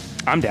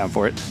 I'm down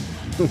for it.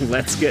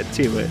 Let's get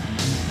to it.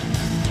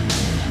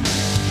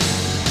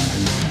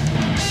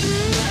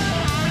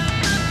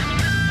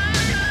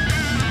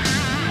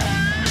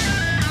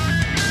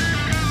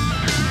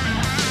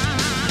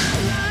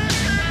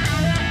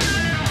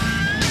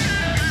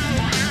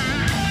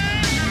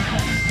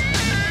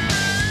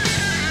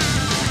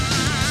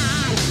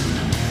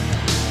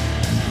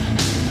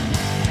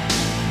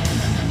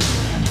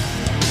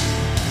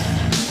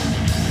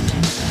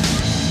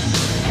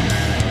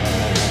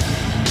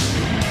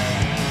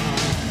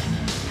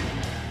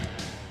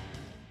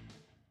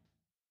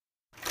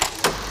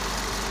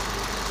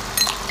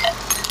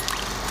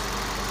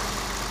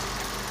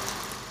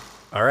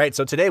 All right,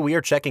 so today we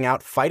are checking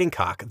out Fighting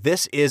Cock.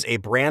 This is a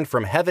brand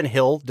from Heaven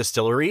Hill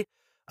Distillery.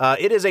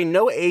 It is a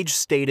no-age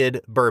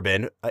stated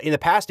bourbon. In the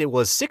past, it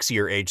was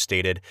 6-year age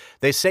stated.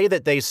 They say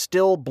that they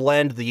still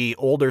blend the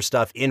older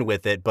stuff in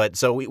with it, but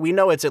so we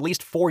know it's at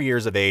least 4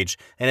 years of age,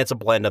 and it's a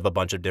blend of a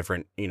bunch of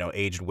different,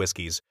 aged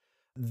whiskeys.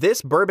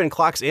 This bourbon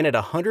clocks in at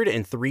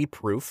 103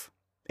 proof,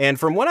 and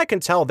from what I can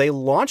tell, they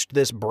launched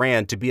this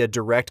brand to be a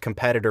direct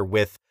competitor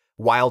with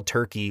Wild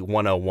Turkey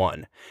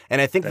 101.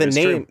 And I think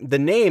the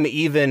name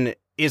even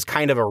is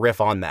kind of a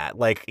riff on that.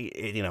 Like,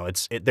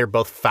 they're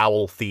both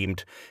foul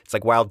themed. It's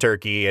like Wild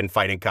Turkey and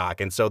Fighting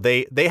Cock. And so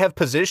they have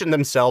positioned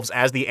themselves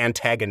as the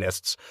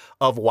antagonists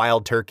of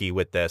Wild Turkey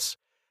with this.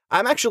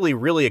 I'm actually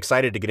really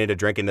excited to get into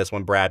drinking this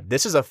one, Brad.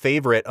 This is a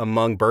favorite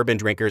among bourbon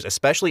drinkers,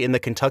 especially in the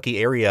Kentucky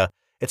area.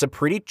 It's a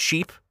pretty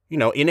cheap,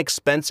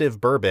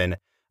 inexpensive bourbon,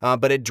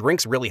 but it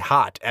drinks really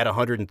hot at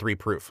 103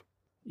 proof.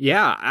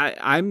 Yeah,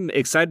 I'm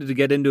excited to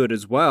get into it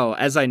as well.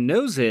 As I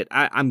nose it,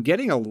 I'm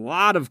getting a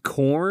lot of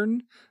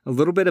corn, a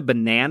little bit of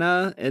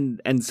banana,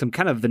 and some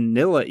kind of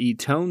vanilla-y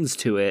tones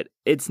to it.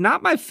 It's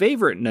not my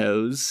favorite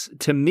nose.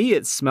 To me,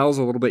 it smells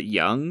a little bit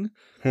young,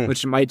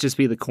 which might just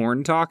be the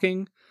corn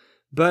talking.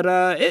 But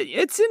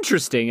it's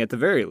interesting at the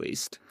very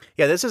least.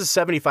 Yeah, this is a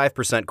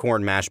 75%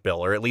 corn mash bill,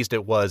 or at least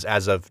it was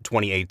as of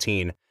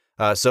 2018.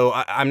 So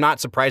I'm not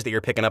surprised that you're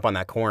picking up on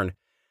that corn.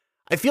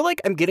 I feel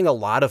like I'm getting a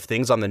lot of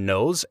things on the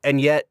nose,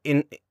 and yet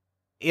in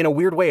a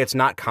weird way, it's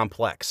not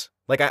complex.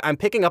 Like I'm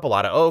picking up a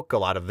lot of oak, a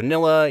lot of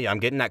vanilla. Yeah, I'm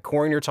getting that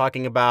corn you're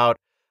talking about.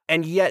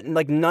 And yet,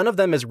 like, none of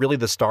them is really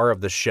the star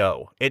of the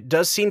show. It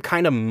does seem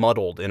kind of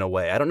muddled in a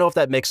way. I don't know if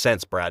that makes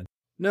sense, Brad.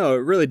 No, it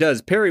really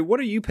does. Perry, what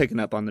are you picking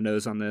up on the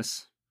nose on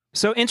this?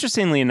 So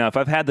interestingly enough,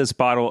 I've had this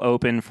bottle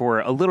open for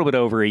a little bit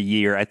over a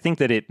year. I think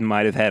that it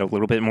might have had a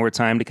little bit more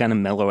time to kind of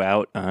mellow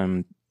out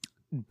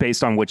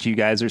based on what you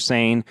guys are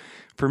saying.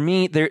 For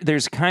me,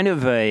 there's kind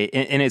of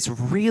and it's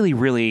really,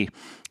 really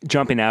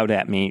jumping out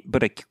at me,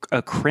 but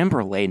a creme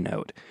brulee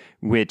note,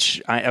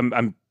 which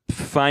I'm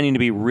finding to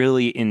be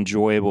really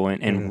enjoyable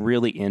and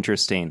really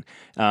interesting.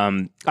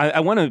 I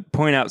want to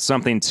point out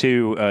something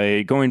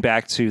too, going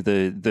back to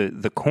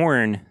the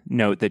corn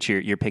note that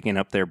you're picking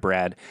up there,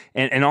 Brad,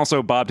 and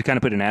also Bob, to kind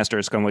of put an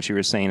asterisk on what you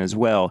were saying as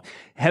well.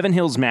 Heaven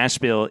Hill's mash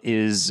bill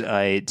is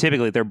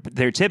typically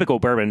their typical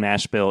bourbon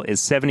mash bill is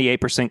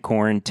 78%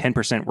 corn,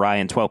 10% rye,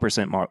 and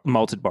 12%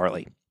 malted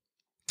barley.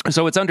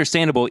 So it's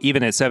understandable,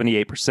 even at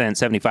 78%,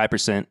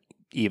 75%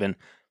 even,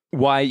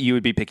 why you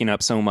would be picking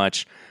up so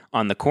much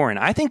on the corn.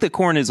 I think the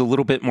corn is a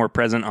little bit more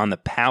present on the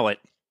palate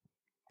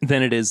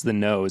than it is the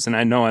nose. And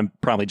I know I'm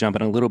probably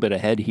jumping a little bit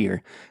ahead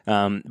here,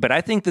 but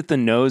I think that the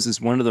nose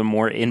is one of the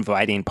more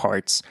inviting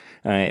parts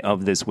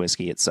of this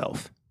whiskey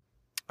itself.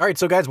 All right,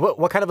 so guys,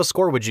 what kind of a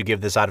score would you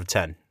give this out of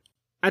 10?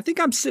 I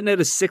think I'm sitting at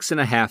a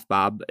 6.5,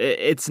 Bob.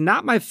 It's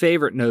not my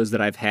favorite nose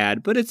that I've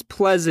had, but it's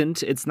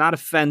pleasant. It's not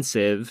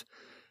offensive.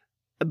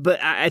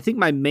 But I think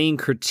my main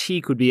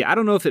critique would be, I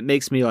don't know if it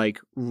makes me like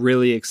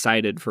really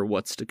excited for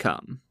what's to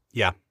come.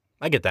 Yeah,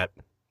 I get that.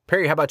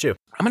 Perry, how about you?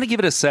 I'm going to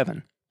give it a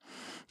 7.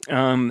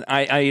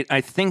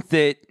 I think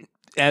that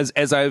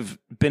as I've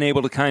been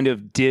able to kind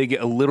of dig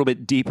a little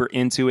bit deeper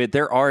into it,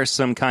 there are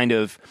some kind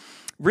of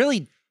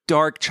really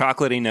dark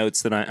chocolatey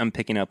notes that I'm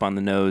picking up on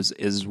the nose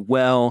as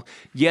well.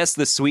 Yes,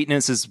 the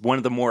sweetness is one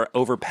of the more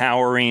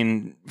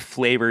overpowering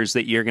flavors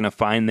that you're going to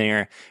find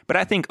there, but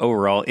I think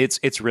overall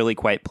it's really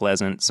quite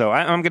pleasant. So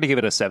I'm going to give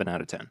it a 7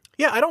 out of 10.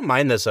 Yeah, I don't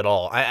mind this at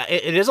all.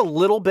 It is a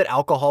little bit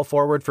alcohol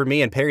forward for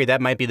me, and Perry,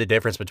 that might be the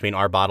difference between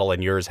our bottle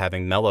and yours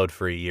having mellowed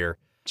for a year.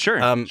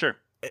 Sure, sure.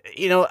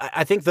 You know,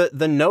 I think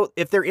the note,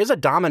 if there is a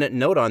dominant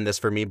note on this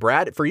for me,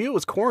 Brad, for you it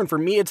was corn. For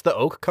me, it's the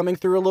oak coming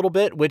through a little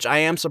bit, which I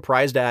am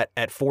surprised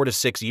at 4 to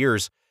 6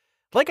 years.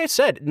 Like I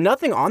said,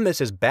 nothing on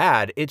this is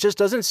bad. It just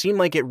doesn't seem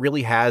like it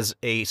really has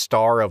a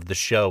star of the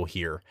show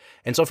here.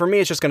 And so for me,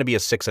 it's just going to be a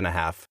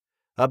 6.5.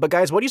 But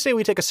guys, what do you say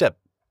we take a sip?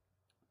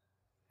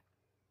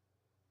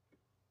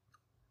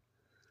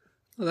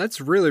 Well, that's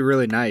really,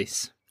 really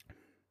nice.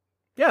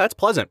 Yeah, that's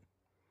pleasant.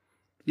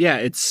 Yeah,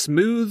 it's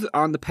smooth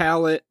on the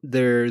palate.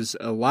 There's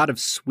a lot of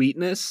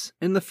sweetness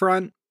in the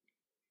front.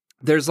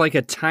 There's like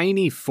a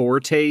tiny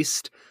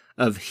foretaste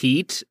of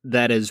heat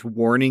that is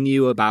warning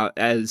you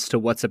as to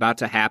what's about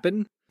to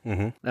happen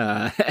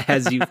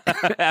as you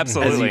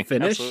absolutely as you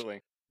finish.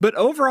 Absolutely. But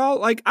overall,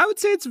 like, I would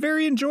say it's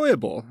very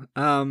enjoyable.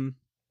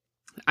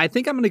 I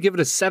think I'm going to give it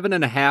a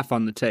 7.5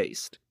 on the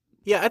taste.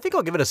 Yeah, I think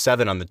I'll give it a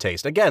 7 on the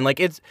taste. Again, like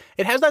it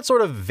has that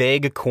sort of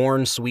vague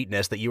corn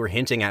sweetness that you were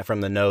hinting at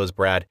from the nose,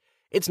 Brad.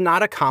 It's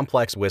not a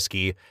complex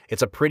whiskey.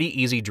 It's a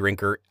pretty easy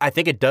drinker. I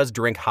think it does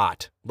drink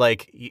hot.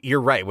 Like, you're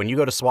right. When you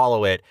go to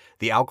swallow it,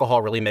 the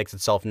alcohol really makes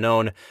itself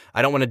known.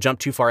 I don't want to jump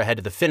too far ahead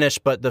to the finish,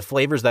 but the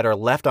flavors that are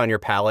left on your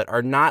palate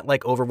are not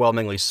like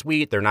overwhelmingly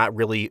sweet. They're not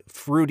really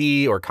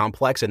fruity or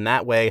complex in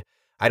that way.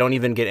 I don't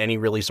even get any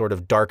really sort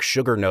of dark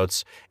sugar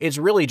notes. It's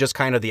really just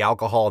kind of the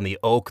alcohol and the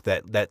oak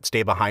that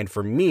stay behind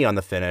for me on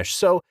the finish.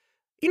 So,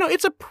 you know,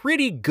 it's a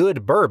pretty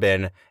good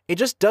bourbon. It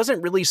just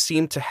doesn't really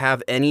seem to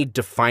have any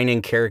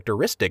defining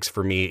characteristics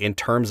for me in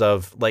terms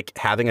of like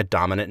having a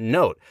dominant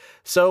note.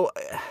 So,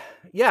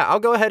 yeah,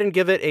 I'll go ahead and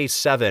give it a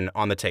 7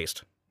 on the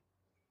taste.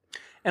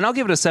 And I'll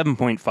give it a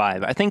 7.5.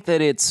 I think that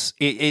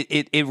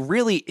it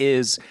really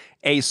is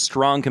a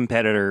strong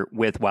competitor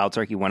with Wild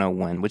Turkey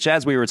 101, which,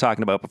 as we were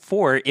talking about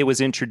before, it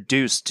was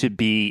introduced to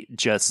be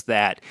just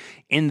that.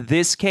 In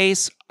this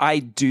case, I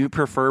do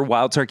prefer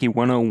Wild Turkey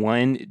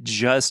 101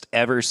 just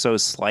ever so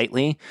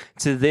slightly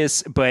to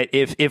this. But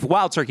if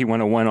Wild Turkey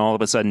 101 all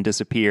of a sudden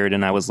disappeared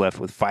and I was left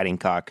with Fighting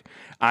Cock,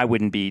 I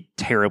wouldn't be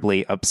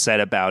terribly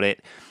upset about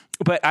it.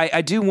 But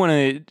I do want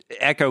to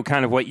echo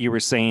kind of what you were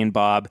saying,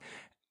 Bob.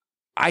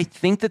 I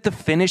think that the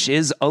finish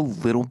is a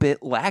little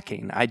bit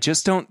lacking. I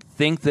just don't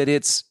think that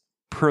it's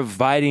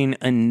providing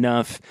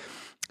enough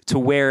to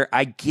where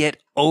I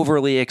get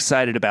overly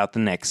excited about the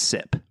next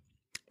sip.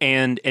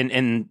 And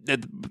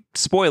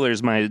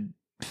spoilers, my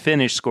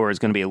finish score is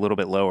going to be a little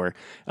bit lower.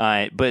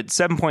 But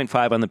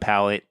 7.5 on the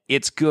palate.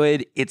 It's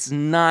good. It's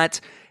not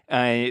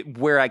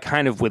where I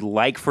kind of would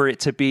like for it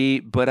to be,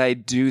 but I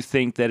do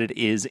think that it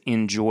is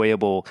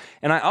enjoyable.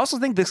 And I also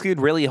think this could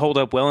really hold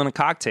up well in a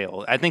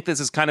cocktail. I think this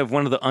is kind of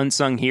one of the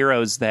unsung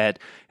heroes that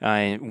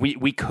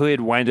we could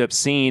wind up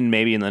seeing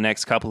maybe in the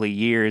next couple of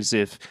years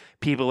if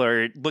people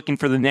are looking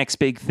for the next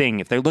big thing.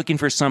 If they're looking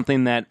for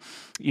something that,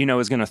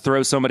 is going to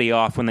throw somebody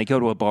off when they go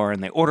to a bar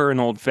and they order an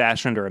old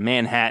fashioned or a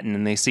Manhattan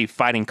and they see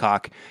fighting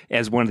cock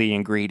as one of the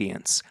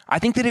ingredients. I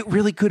think that it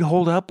really could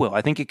hold up well.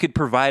 I think it could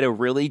provide a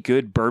really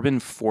good bourbon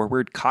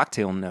forward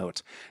cocktail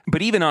note.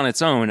 But even on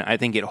its own, I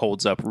think it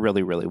holds up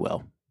really, really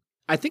well.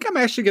 I think I'm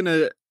actually going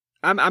to,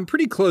 I'm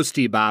pretty close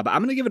to you, Bob.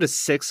 I'm going to give it a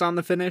 6 on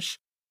the finish.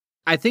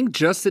 I think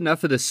just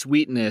enough of the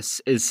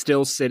sweetness is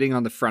still sitting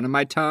on the front of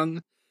my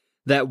tongue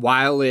that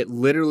while it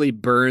literally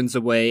burns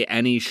away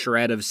any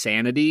shred of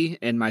sanity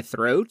in my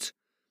throat,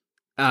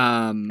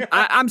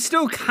 I'm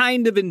still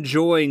kind of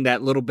enjoying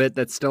that little bit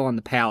that's still on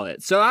the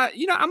palate. So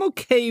I'm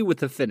okay with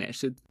the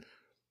finish.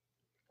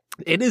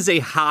 It is a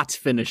hot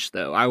finish,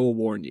 though. I will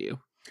warn you.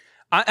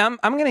 I'm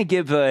going to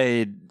give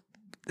a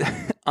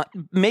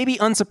maybe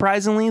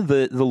unsurprisingly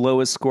the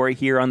lowest score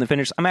here on the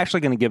finish. I'm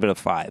actually going to give it a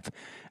 5.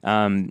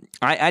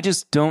 I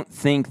just don't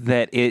think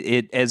that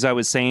it as I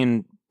was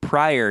saying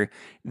prior,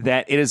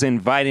 that it is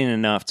inviting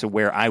enough to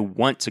where I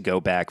want to go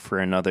back for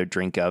another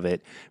drink of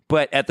it.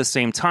 But at the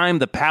same time,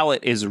 the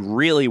palate is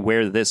really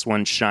where this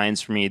one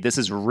shines for me. This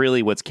is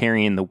really what's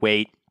carrying the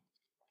weight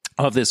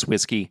of this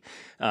whiskey.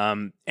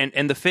 And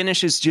the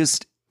finish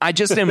is I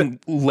just am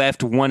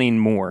left wanting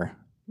more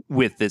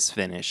with this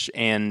finish.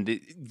 And,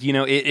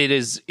 it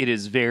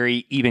is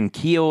very even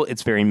keel.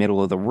 It's very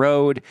middle of the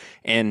road.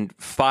 And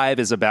 5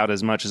 is about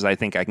as much as I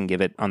think I can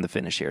give it on the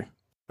finish here.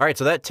 All right,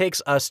 so that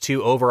takes us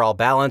to overall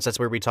balance. That's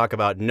where we talk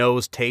about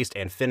nose, taste,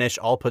 and finish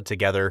all put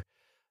together.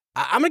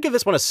 I'm going to give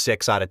this one a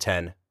 6 out of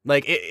 10.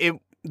 Like,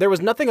 there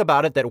was nothing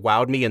about it that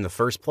wowed me in the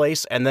first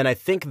place, and then I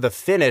think the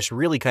finish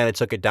really kind of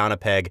took it down a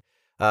peg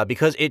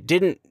because it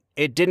didn't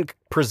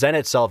present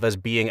itself as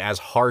being as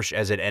harsh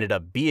as it ended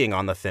up being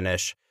on the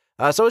finish.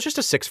 So it's just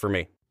a 6 for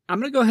me. I'm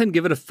going to go ahead and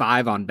give it a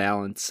 5 on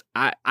balance.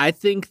 I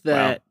think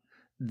that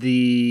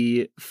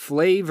the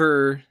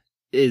flavor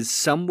is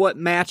somewhat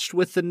matched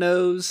with the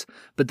nose,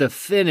 but the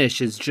finish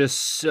is just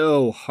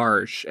so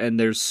harsh and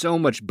there's so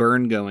much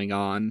burn going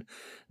on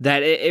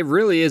that it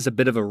really is a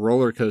bit of a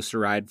roller coaster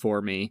ride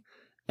for me.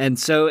 And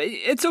so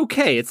it's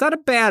okay. It's not a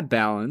bad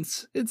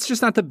balance. It's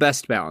just not the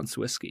best balanced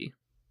whiskey.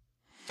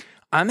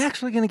 I'm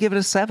actually going to give it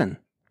a 7.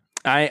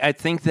 I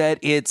think that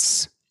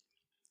it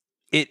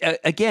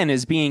again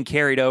is being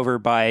carried over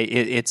by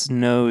its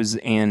nose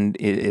and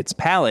its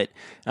palate.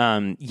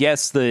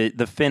 Yes,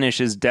 the finish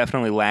is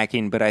definitely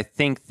lacking, but I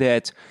think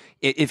that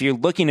if you're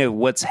looking at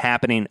what's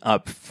happening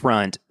up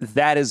front,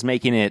 that is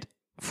making it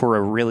for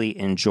a really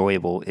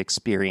enjoyable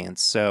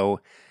experience. So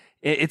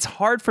it's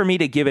hard for me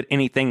to give it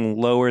anything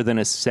lower than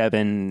a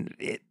 7.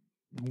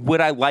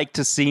 Would I like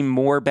to see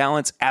more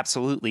balance?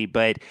 Absolutely,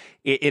 but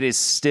it is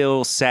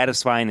still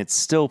satisfying. It's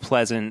still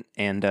pleasant,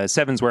 and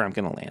 7's where I'm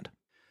going to land.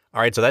 All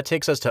right, so that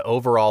takes us to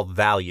overall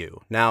value.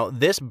 Now,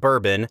 this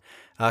bourbon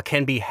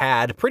can be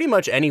had pretty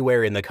much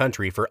anywhere in the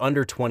country for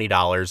under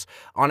 $20.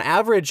 On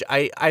average,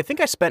 I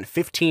think I spent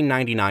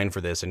 $15.99 for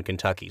this in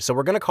Kentucky, so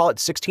we're going to call it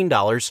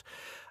 $16.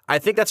 I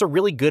think that's a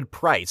really good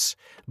price,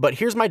 but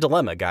here's my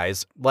dilemma,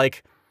 guys.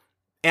 Like,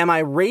 am I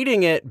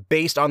rating it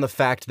based on the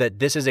fact that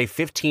this is a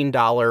 $15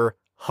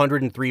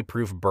 103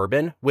 proof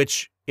bourbon,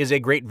 which is a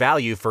great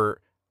value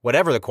for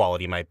whatever the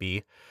quality might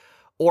be?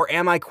 Or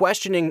am I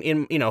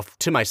questioning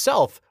to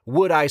myself,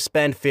 would I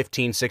spend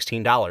 $15,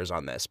 $16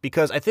 on this?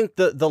 Because I think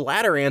the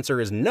latter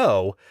answer is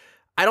no.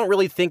 I don't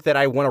really think that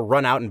I want to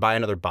run out and buy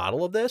another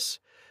bottle of this.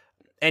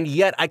 And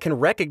yet I can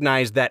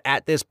recognize that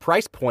at this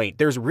price point,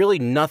 there's really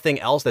nothing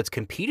else that's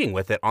competing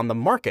with it on the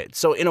market.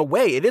 So in a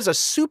way, it is a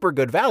super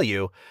good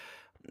value.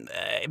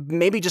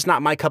 Maybe just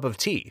not my cup of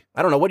tea.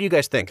 I don't know. What do you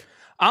guys think?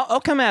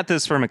 I'll come at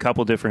this from a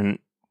couple different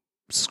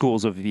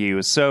schools of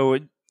view. So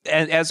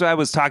as I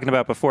was talking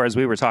about before, as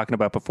we were talking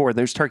about before,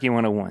 there's Turkey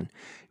 101,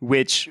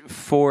 which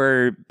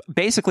for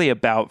basically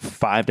about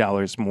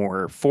 $5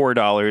 more, $4,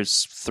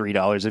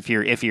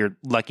 $3, if you're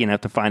lucky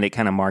enough to find it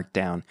kind of marked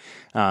down.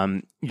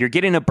 You're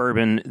getting a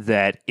bourbon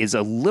that is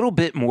a little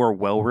bit more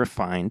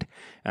well-refined,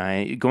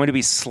 going to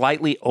be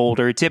slightly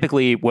older.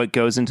 Typically, what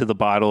goes into the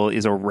bottle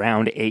is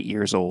around 8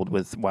 years old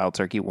with Wild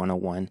Turkey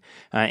 101,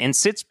 and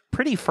sits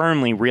pretty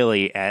firmly,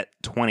 really, at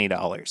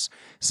 $20.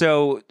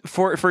 So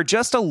for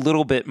just a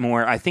little bit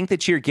more, I think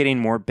that you're getting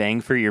more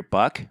bang for your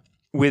buck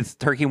with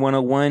Turkey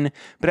 101,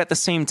 but at the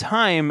same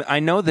time,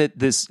 I know that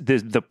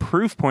the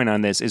proof point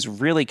on this is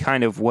really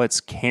kind of what's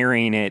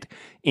carrying it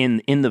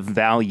in the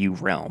value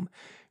realm.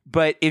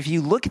 But if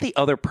you look at the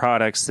other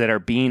products that are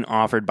being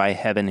offered by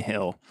Heaven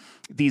Hill,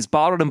 these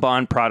bottled and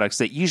bond products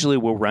that usually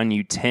will run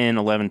you $10,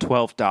 $11,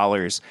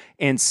 $12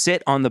 and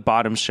sit on the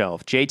bottom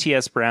shelf.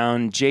 JTS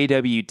Brown,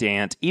 JW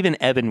Dant, even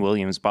Evan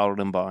Williams bottled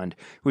and bond,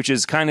 which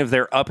is kind of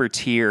their upper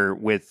tier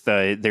with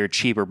their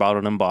cheaper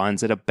bottled and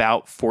bonds at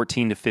about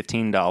 $14 to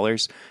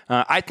 $15.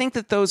 I think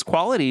that those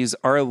qualities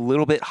are a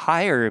little bit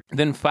higher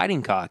than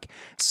Fighting Cock.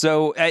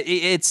 So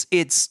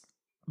it's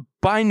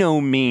by no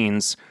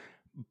means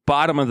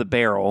bottom of the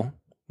barrel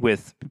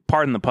with,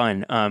 pardon the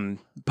pun,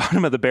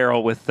 bottom of the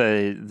barrel with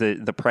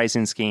the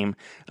pricing scheme.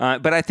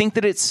 But I think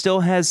that it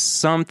still has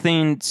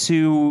something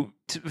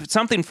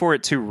something for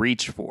it to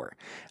reach for.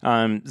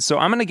 So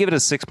I'm going to give it a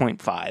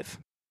 6.5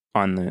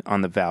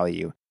 on the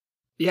value.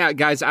 Yeah,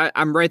 guys,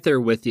 I'm right there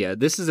with you.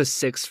 This is a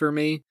 6 for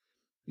me.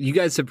 You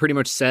guys have pretty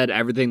much said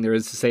everything there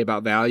is to say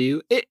about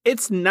value.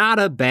 It's not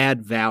a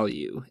bad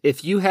value.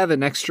 If you have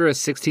an extra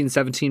 $16,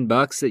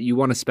 $17 that you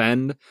want to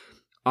spend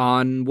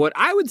on what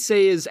I would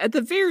say is, at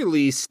the very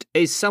least,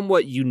 a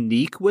somewhat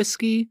unique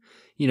whiskey,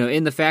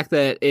 in the fact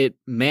that it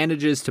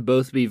manages to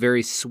both be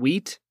very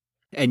sweet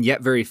and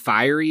yet very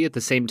fiery at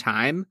the same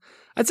time,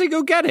 I'd say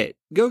go get it.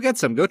 Go get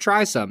some. Go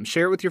try some.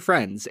 Share it with your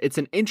friends. It's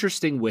an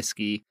interesting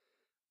whiskey.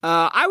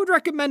 I would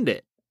recommend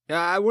it.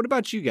 What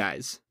about you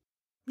guys?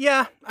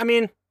 Yeah, I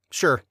mean,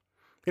 sure.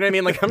 You know what I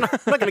mean? Like, I'm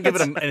not going to give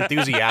it an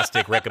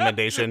enthusiastic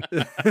recommendation.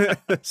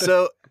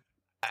 So,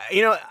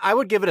 I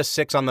would give it a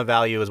 6 on the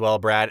value as well,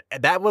 Brad.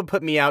 That would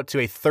put me out to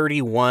a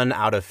 31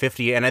 out of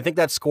 50, and I think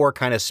that score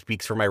kind of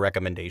speaks for my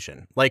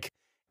recommendation. Like,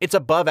 it's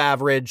above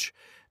average.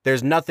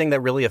 There's nothing that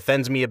really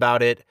offends me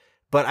about it,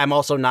 but I'm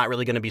also not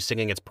really going to be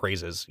singing its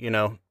praises,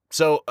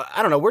 So,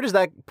 I don't know. Where does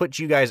that put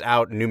you guys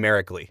out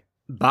numerically?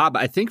 Bob,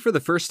 I think for the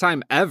first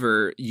time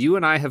ever, you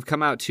and I have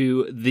come out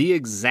to the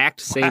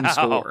exact same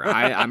score.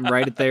 I'm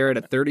right there at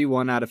a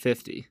 31 out of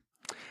 50.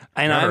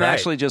 And I'm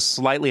actually just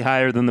slightly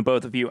higher than the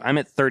both of you. I'm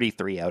at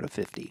 33 out of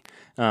 50.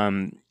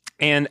 And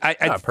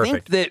I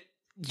think that,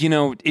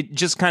 it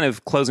just kind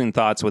of closing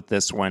thoughts with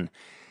this one.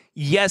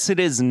 Yes, it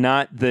is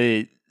not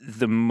the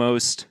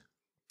most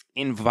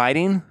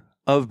inviting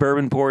of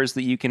bourbon pours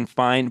that you can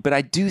find, but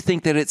I do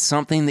think that it's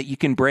something that you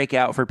can break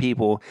out for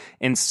people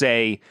and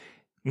say,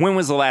 when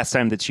was the last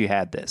time that you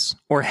had this?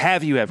 Or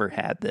have you ever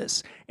had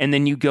this? And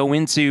then you go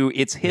into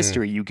its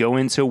history. You go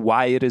into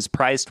why it is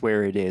priced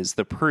where it is,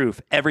 the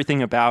proof,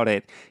 everything about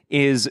it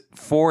is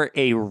for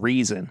a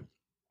reason.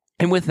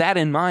 And with that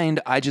in mind,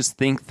 I just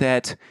think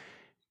that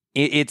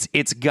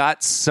it's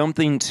got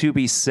something to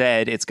be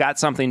said. It's got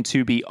something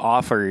to be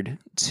offered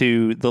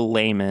to the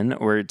layman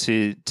or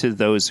to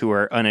those who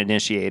are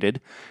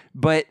uninitiated.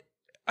 But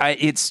I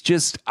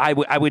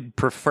would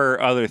prefer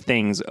other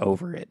things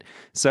over it.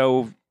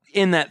 So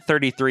in that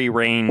 33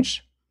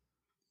 range,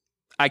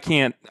 I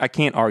can't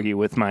argue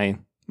with my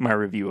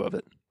review of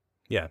it.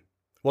 Yeah.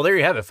 Well, there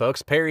you have it,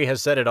 folks. Perry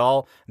has said it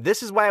all.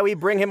 This is why we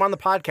bring him on the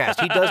podcast.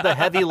 He does the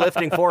heavy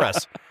lifting for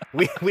us.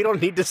 We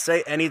don't need to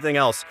say anything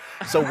else.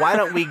 So why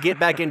don't we get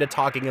back into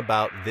talking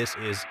about This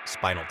Is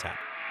Spinal Tap?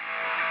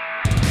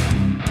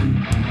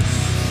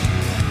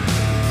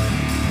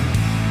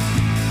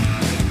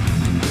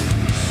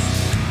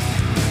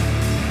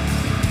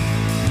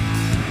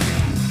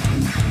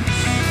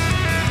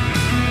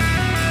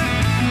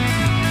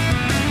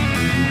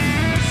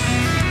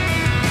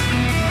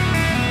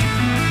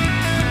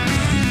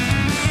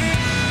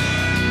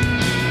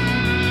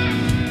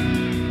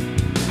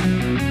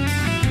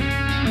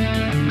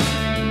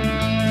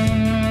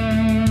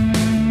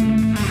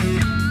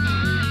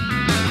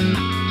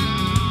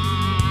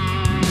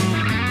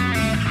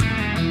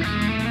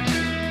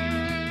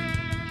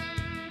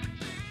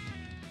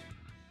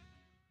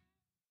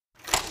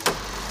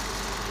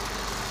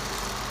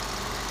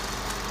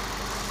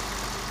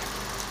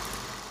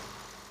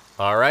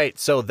 All right,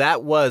 so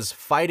that was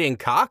Fighting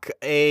Cock,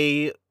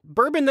 a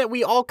bourbon that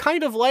we all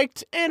kind of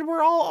liked and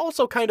we're all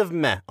also kind of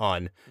meh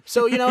on.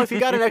 So, if you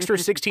got an extra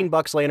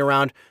 $16 laying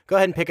around, go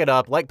ahead and pick it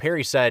up. Like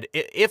Perry said,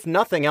 if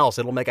nothing else,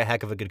 it'll make a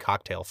heck of a good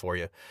cocktail for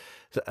you.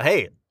 So,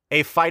 hey,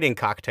 a fighting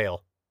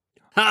cocktail.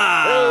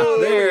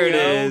 There it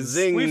is.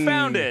 Zing. We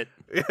found it.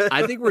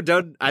 I think we're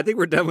done.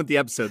 With the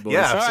episode, boys.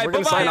 Yeah. All right, we're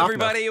gonna bye-bye, sign off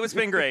everybody. It's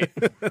been great.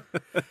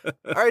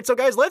 All right, so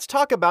guys, let's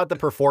talk about the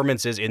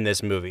performances in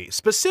this movie,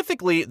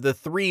 specifically the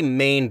three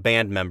main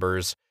band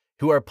members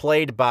who are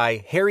played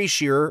by Harry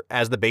Shearer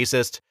as the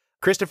bassist,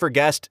 Christopher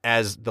Guest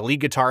as the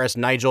lead guitarist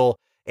Nigel,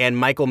 and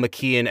Michael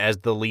McKean as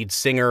the lead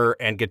singer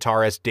and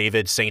guitarist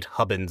David St.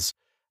 Hubbins.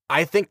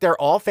 I think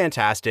they're all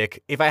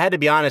fantastic. If I had to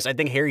be honest, I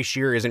think Harry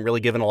Shearer isn't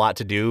really given a lot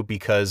to do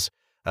because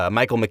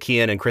Michael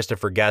McKean and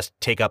Christopher Guest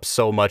take up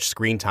so much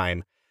screen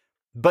time.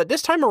 But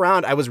this time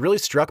around, I was really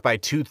struck by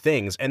two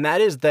things, and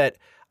that is that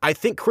I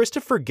think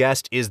Christopher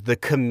Guest is the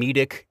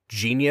comedic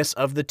genius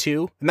of the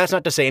two. And that's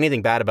not to say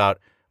anything bad about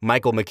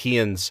Michael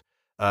McKean's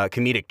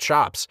comedic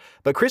chops,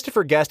 but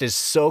Christopher Guest is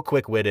so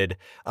quick-witted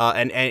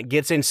and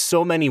gets in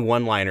so many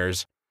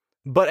one-liners.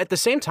 But at the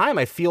same time,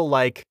 I feel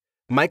like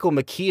Michael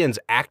McKean's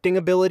acting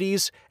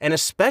abilities, and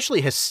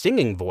especially his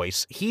singing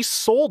voice, he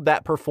sold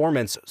that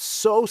performance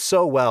so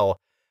well.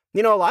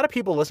 You know, a lot of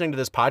people listening to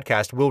this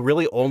podcast will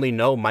really only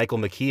know Michael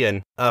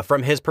McKean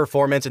from his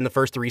performance in the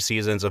first 3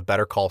 seasons of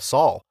Better Call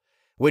Saul,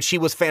 which he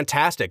was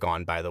fantastic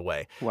on, by the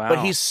way. Wow. But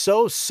he's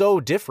so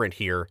different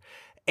here.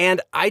 And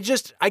I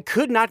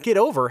could not get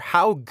over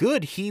how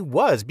good he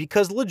was,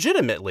 because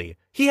legitimately,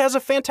 he has a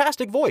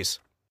fantastic voice.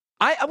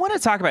 I want to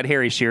talk about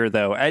Harry Shearer,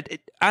 though.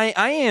 I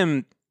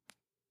am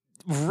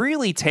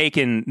really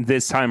taken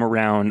this time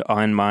around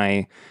on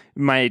my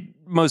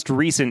most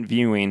recent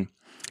viewing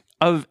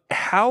of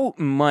how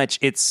much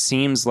it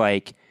seems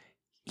like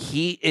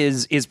he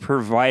is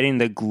providing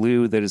the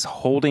glue that is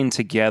holding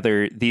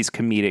together these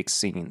comedic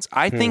scenes.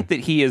 I think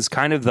that he is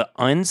kind of the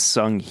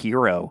unsung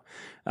hero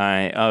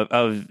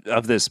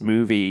of this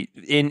movie.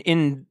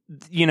 In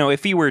you know,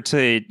 if he were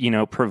to, you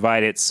know,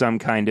 provide it some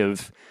kind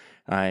of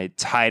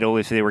title,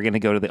 if they were going to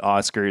go to the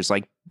Oscars,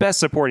 like Best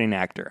Supporting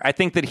Actor, I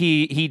think that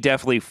he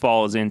definitely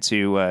falls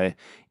into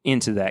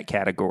that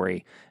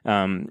category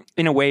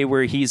in a way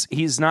where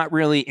he's not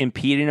really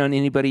impeding on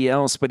anybody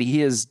else, but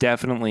he is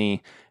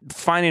definitely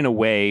finding a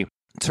way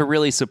to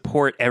really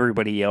support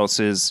everybody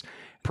else's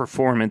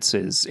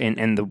performances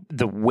and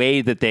the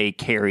way that they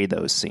carry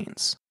those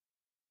scenes.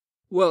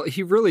 Well,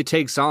 he really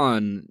takes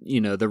on,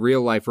 you know, the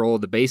real life role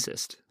of the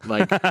bassist.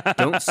 Like,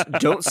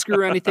 don't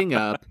screw anything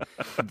up.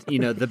 You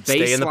know, the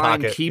bass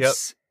line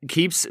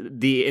keeps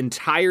the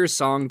entire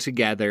song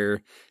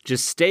together.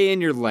 Just stay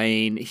in your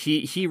lane.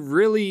 He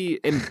really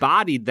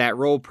embodied that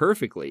role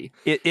perfectly.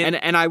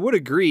 And I would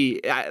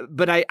agree,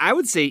 but I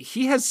would say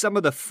he has some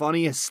of the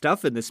funniest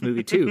stuff in this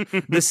movie too.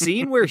 The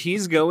scene where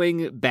he's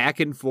going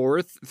back and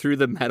forth through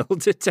the metal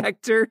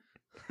detector.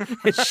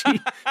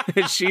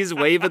 And she's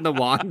waving the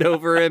wand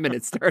over him and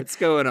it starts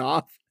going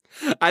off.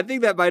 I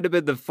think that might have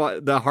been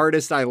the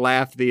hardest I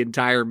laughed the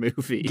entire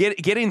movie.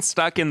 Getting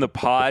stuck in the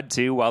pod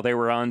too while they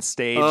were on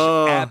stage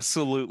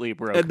absolutely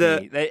broke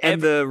me.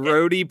 And the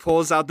roadie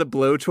pulls out the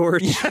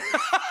blowtorch.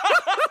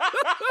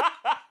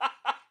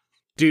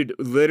 Dude,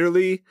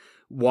 literally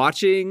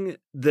watching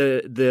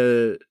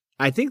the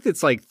I think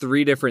it's like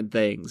 3 different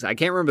things. I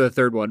can't remember the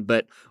third one,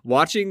 but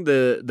watching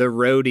the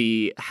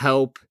roadie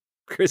help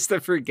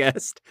Christopher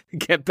Guest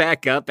get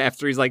back up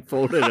after he's like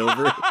folded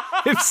over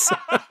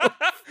himself.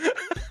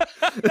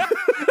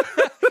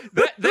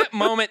 that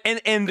moment,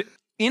 and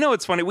you know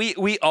it's funny.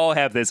 We all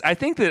have this. I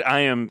think that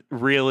I am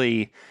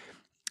really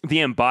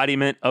the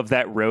embodiment of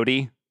that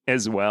roadie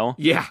as well.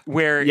 Yeah,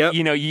 where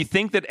you know you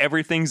think that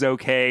everything's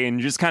okay, and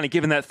you're just kind of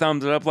giving that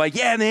thumbs up, like,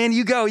 yeah, man,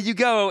 you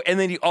go, and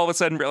then you all of a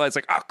sudden realize,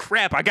 like, oh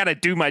crap, I got to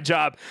do my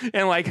job,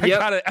 and like I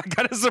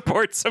gotta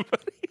support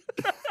somebody.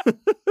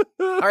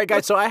 All right,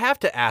 guys, so I have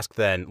to ask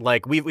then,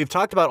 like, we've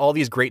talked about all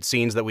these great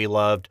scenes that we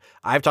loved.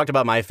 I've talked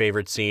about my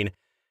favorite scene.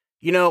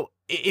 You know,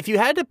 if you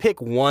had to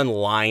pick one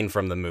line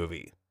from the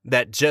movie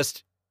that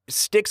just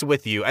sticks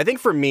with you, I think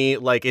for me,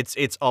 like,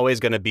 it's always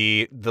going to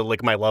be the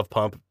Lick My Love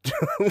Pump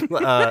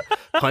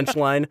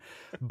punchline.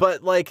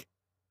 But, like,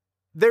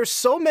 there's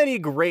so many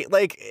great,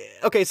 like,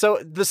 okay,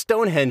 so the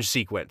Stonehenge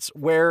sequence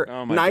where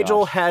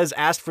Nigel has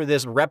asked for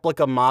this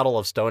replica model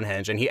of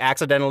Stonehenge and he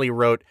accidentally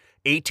wrote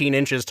 18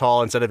 inches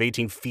tall instead of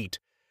 18 feet.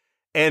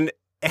 And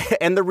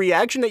the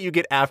reaction that you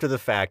get after the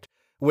fact,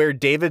 where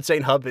David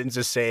St. Hubbins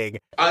is saying,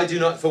 I do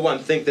not for one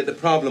think that the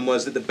problem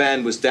was that the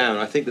band was down.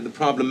 I think that the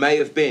problem may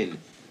have been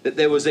that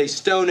there was a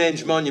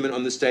Stonehenge monument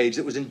on the stage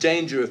that was in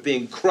danger of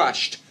being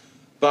crushed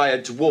by a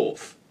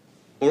dwarf.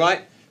 All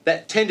right?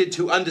 That tended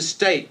to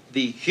understate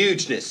the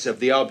hugeness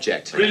of the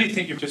object. I really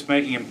think you're just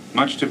making a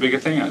much too big a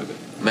thing out of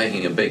it.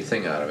 Making a big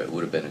thing out of it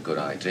would have been a good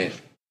idea.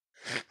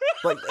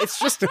 Like, it's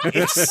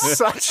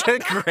such a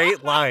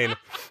great line.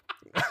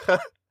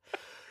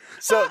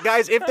 So,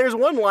 guys, if there's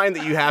one line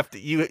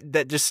that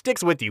that just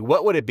sticks with you,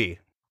 what would it be?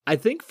 I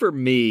think for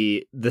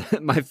me,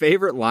 my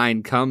favorite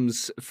line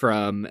comes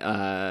from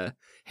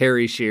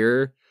Harry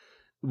Shearer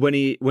when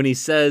he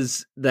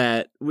says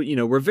that, you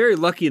know, we're very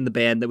lucky in the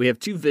band that we have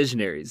 2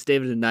 visionaries,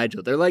 David and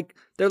Nigel. They're like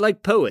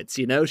poets,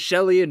 you know,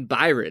 Shelley and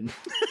Byron.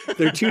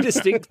 They're 2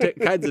 distinct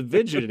kinds of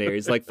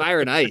visionaries, like fire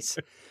and ice.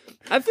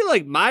 I feel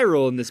like my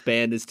role in this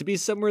band is to be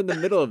somewhere in the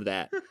middle of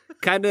that.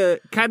 Kind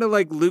of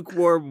like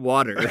lukewarm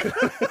water.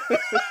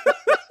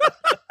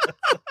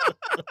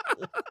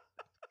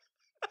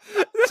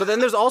 So then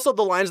there's also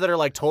the lines that are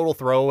like total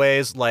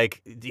throwaways,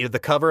 like, you know, the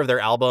cover of their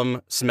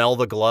album, Smell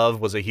the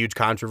Glove, was a huge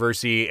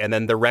controversy, and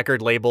then the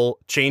record label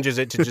changes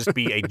it to just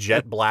be a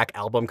jet black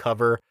album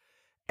cover.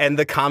 And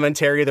the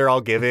commentary they're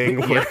all giving,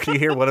 where you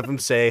hear one of them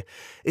say,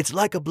 "It's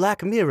like a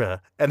black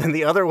mirror," and then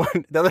the other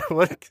one,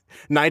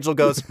 Nigel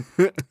goes,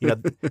 "You know,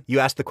 you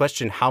asked the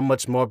question, how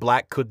much more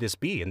black could this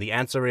be? And the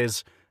answer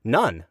is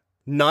none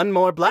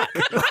more black."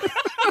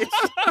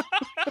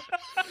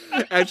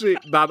 Actually,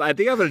 Bob, I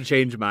think I'm going to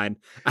change mine.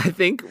 I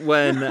think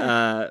when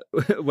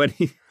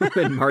Marty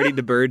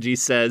DiBergi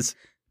says,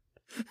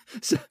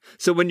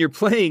 so when you're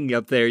playing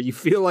up there, you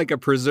feel like a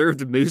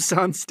preserved moose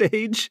on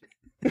stage.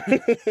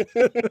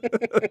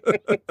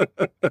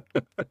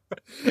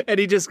 And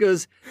he just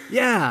goes,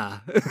 yeah.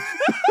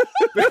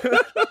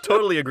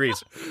 Totally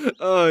agrees.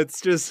 Oh,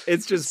 it's just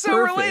So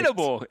perfect.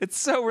 relatable. It's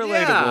so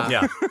relatable.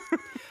 Yeah.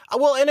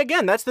 Well, and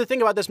again, that's the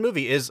thing about this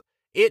movie is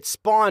it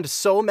spawned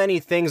so many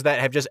things that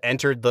have just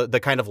entered the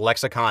kind of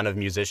lexicon of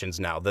musicians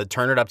now. The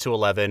turn it up to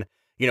 11.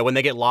 You know, when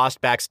they get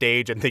lost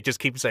backstage and they just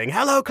keep saying,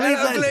 "Hello,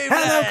 Cleveland!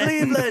 Hello,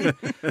 Cleveland!"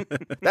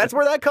 That's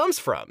where that comes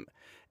from.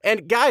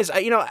 And guys,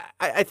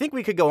 I think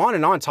we could go on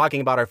and on talking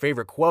about our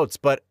favorite quotes,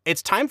 but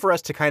it's time for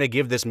us to kind of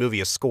give this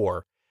movie a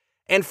score.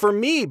 And for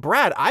me,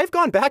 Brad, I've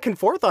gone back and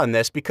forth on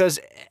this because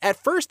at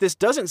first this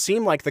doesn't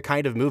seem like the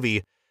kind of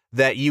movie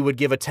that you would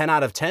give a 10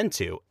 out of 10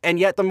 to. And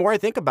yet the more I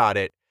think about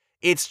it,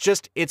 it's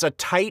a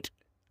tight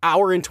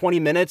hour and 20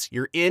 minutes.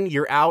 You're in,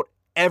 you're out.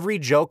 Every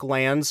joke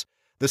lands.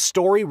 The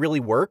story really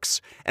works.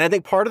 And I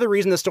think part of the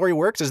reason the story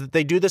works is that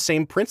they do the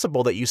same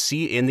principle that you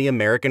see in the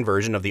American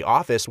version of The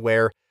Office,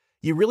 where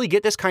you really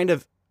get this kind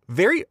of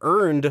very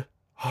earned,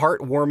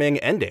 heartwarming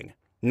ending.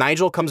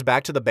 Nigel comes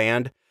back to the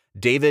band.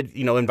 David,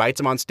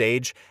 invites him on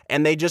stage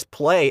and they just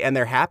play and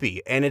they're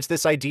happy. And it's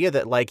this idea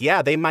that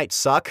yeah, they might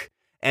suck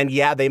and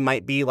yeah, they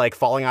might be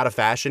falling out of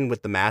fashion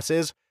with the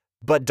masses,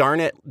 but darn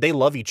it, they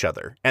love each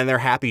other and they're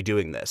happy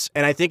doing this.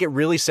 And I think it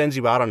really sends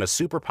you out on a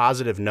super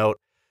positive note.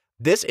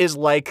 This is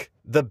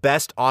the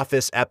best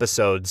Office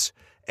episodes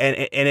and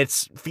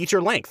it's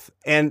feature length.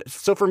 And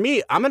so for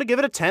me, I'm going to give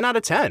it a 10 out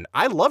of 10.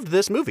 I loved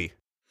this movie.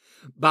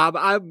 Bob,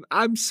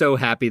 I'm so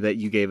happy that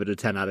you gave it a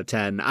 10 out of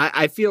 10.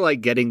 I feel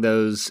like getting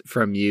those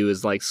from you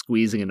is like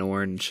squeezing an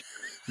orange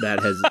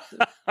that has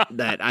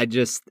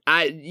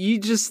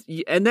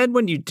and then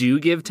when you do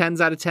give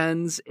 10s out of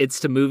 10s, it's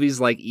to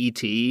movies like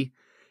E.T.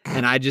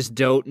 and I just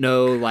don't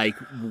know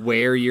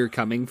where you're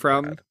coming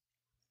from.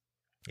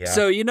 Yeah.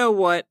 So you know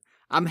what?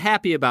 I'm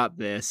happy about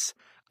this.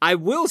 I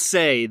will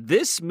say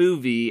this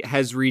movie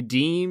has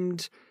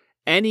redeemed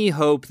any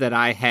hope that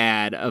I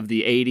had of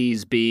the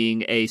 80s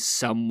being a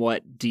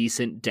somewhat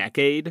decent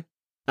decade.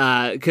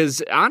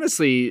 Because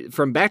honestly,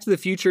 from Back to the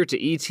Future to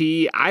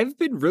E.T., I've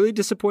been really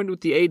disappointed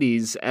with the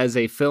 80s as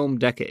a film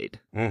decade.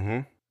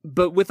 Mm-hmm.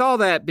 But with all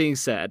that being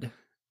said,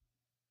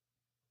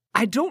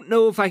 I don't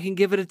know if I can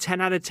give it a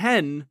 10 out of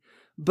 10,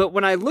 but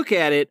when I look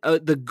at it,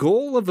 the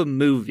goal of a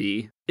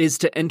movie is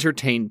to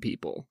entertain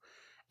people.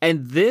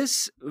 And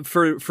this,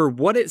 for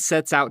what it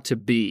sets out to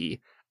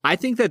be, I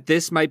think that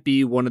this might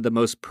be one of the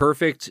most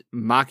perfect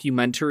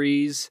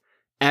mockumentaries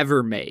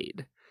ever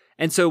made.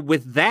 And so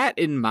with that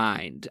in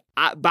mind,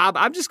 Bob,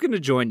 I'm just going to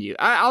join you.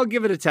 I'll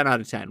give it a 10 out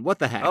of 10. What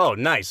the heck? Oh,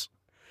 nice.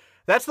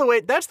 That's the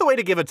way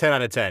to give a 10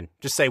 out of 10.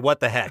 Just say,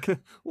 what the heck?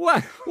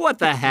 What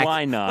the heck?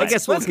 Why not? I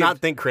guess let's not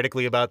think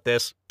critically about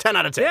this. 10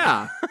 out of 10.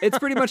 Yeah, it's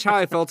pretty much how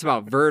I felt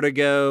about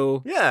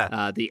Vertigo.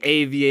 Yeah. The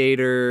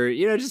Aviator.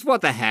 Just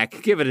what the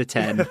heck? Give it a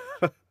 10.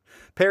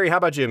 Perry, how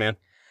about you, man?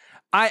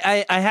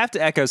 I have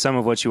to echo some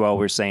of what you all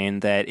were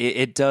saying, that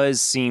it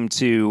does seem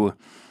to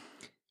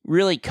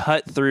really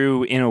cut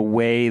through in a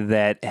way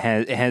that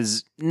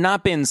has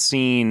not been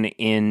seen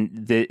in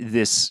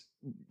this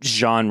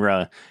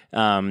genre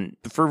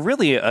for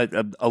really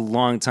a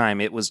long time.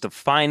 It was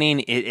defining.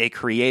 It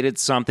created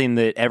something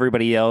that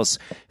everybody else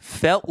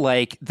felt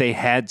like they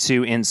had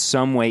to in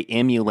some way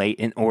emulate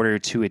in order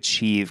to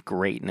achieve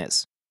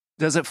greatness.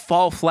 Does it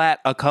fall flat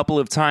a couple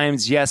of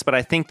times? Yes, but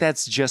I think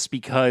that's just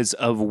because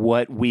of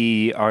what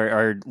we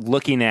are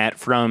looking at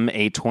from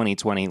a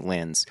 2020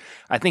 lens.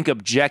 I think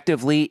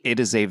objectively, it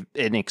is an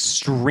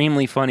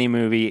extremely funny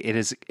movie. It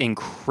is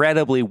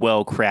incredibly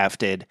well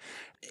crafted,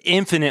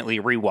 infinitely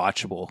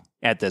rewatchable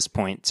at this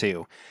point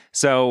too.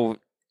 So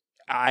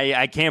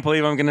I can't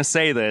believe I'm going to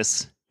say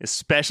this,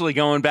 especially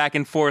going back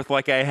and forth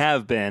like I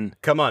have been.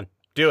 Come on,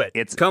 do it.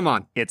 It's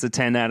a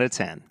 10 out of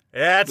 10.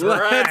 That's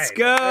right. Let's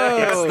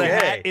go.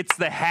 It's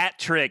the hat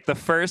trick, the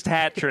first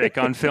hat trick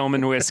on Film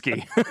and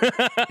Whiskey.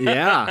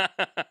 Yeah.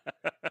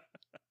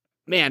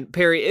 Man,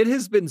 Perry, it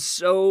has been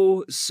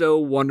so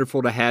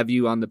wonderful to have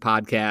you on the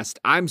podcast.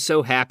 I'm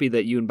so happy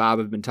that you and Bob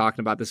have been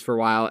talking about this for a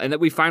while and that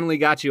we finally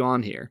got you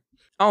on here.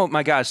 Oh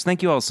my gosh,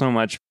 thank you all so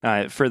much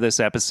for this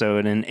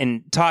episode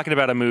and talking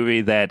about a movie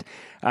that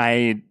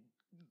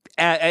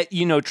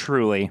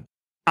truly,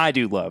 I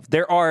do love.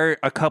 There are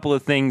a couple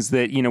of things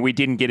that, we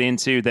didn't get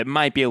into that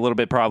might be a little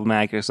bit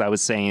problematic, as I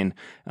was saying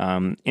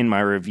in my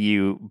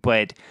review.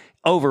 But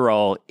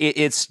overall,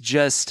 it's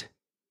just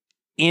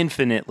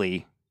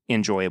infinitely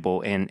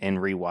enjoyable and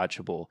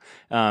rewatchable.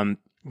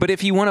 But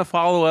if you want to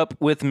follow up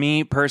with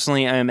me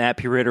personally, I am at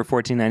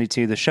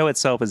PureRitter1492. The show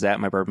itself is at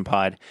My Bourbon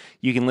Pod.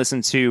 You can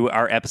listen to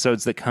our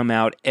episodes that come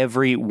out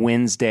every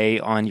Wednesday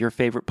on your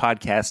favorite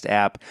podcast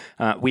app.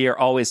 We are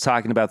always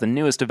talking about the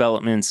newest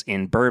developments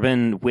in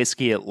bourbon,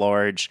 whiskey at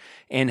large,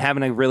 and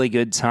having a really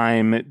good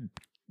time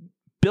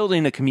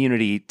building a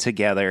community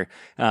together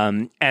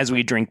as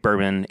we drink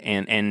bourbon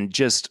and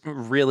just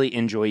really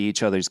enjoy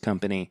each other's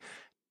company.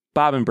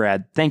 Bob and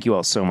Brad, thank you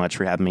all so much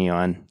for having me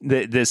on.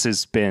 This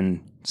has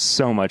been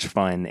so much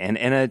fun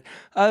and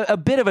a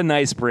bit of a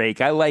nice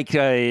break. I like,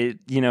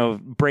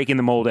 breaking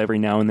the mold every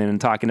now and then and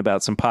talking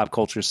about some pop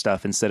culture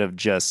stuff instead of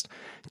just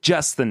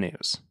the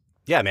news.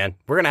 Yeah, man.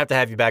 We're going to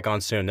have you back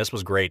on soon. This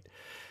was great.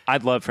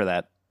 I'd love for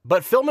that.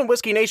 But Film and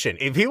Whiskey Nation,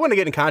 if you want to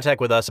get in contact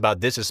with us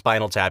about This Is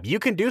Spinal Tap, you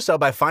can do so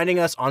by finding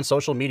us on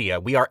social media.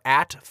 We are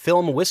at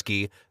Film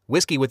Whiskey,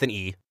 whiskey with an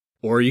E.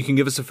 Or you can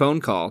give us a phone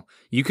call.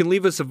 You can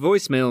leave us a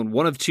voicemail in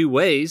one of two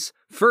ways.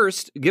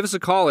 First, give us a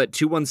call at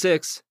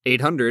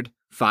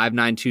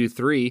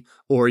 216-800-5923,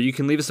 or you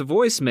can leave us a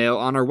voicemail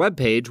on our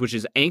webpage, which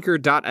is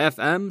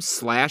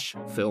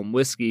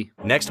anchor.fm/filmwhiskey.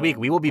 Next week,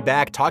 we will be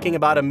back talking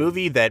about a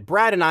movie that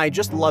Brad and I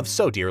just love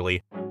so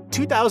dearly,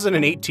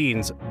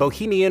 2018's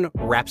Bohemian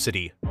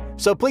Rhapsody.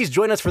 So please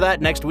join us for that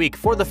next week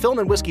for the Film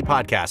and Whiskey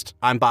Podcast.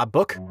 I'm Bob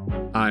Book.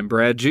 I'm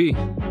Brad G.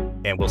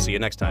 And we'll see you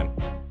next time.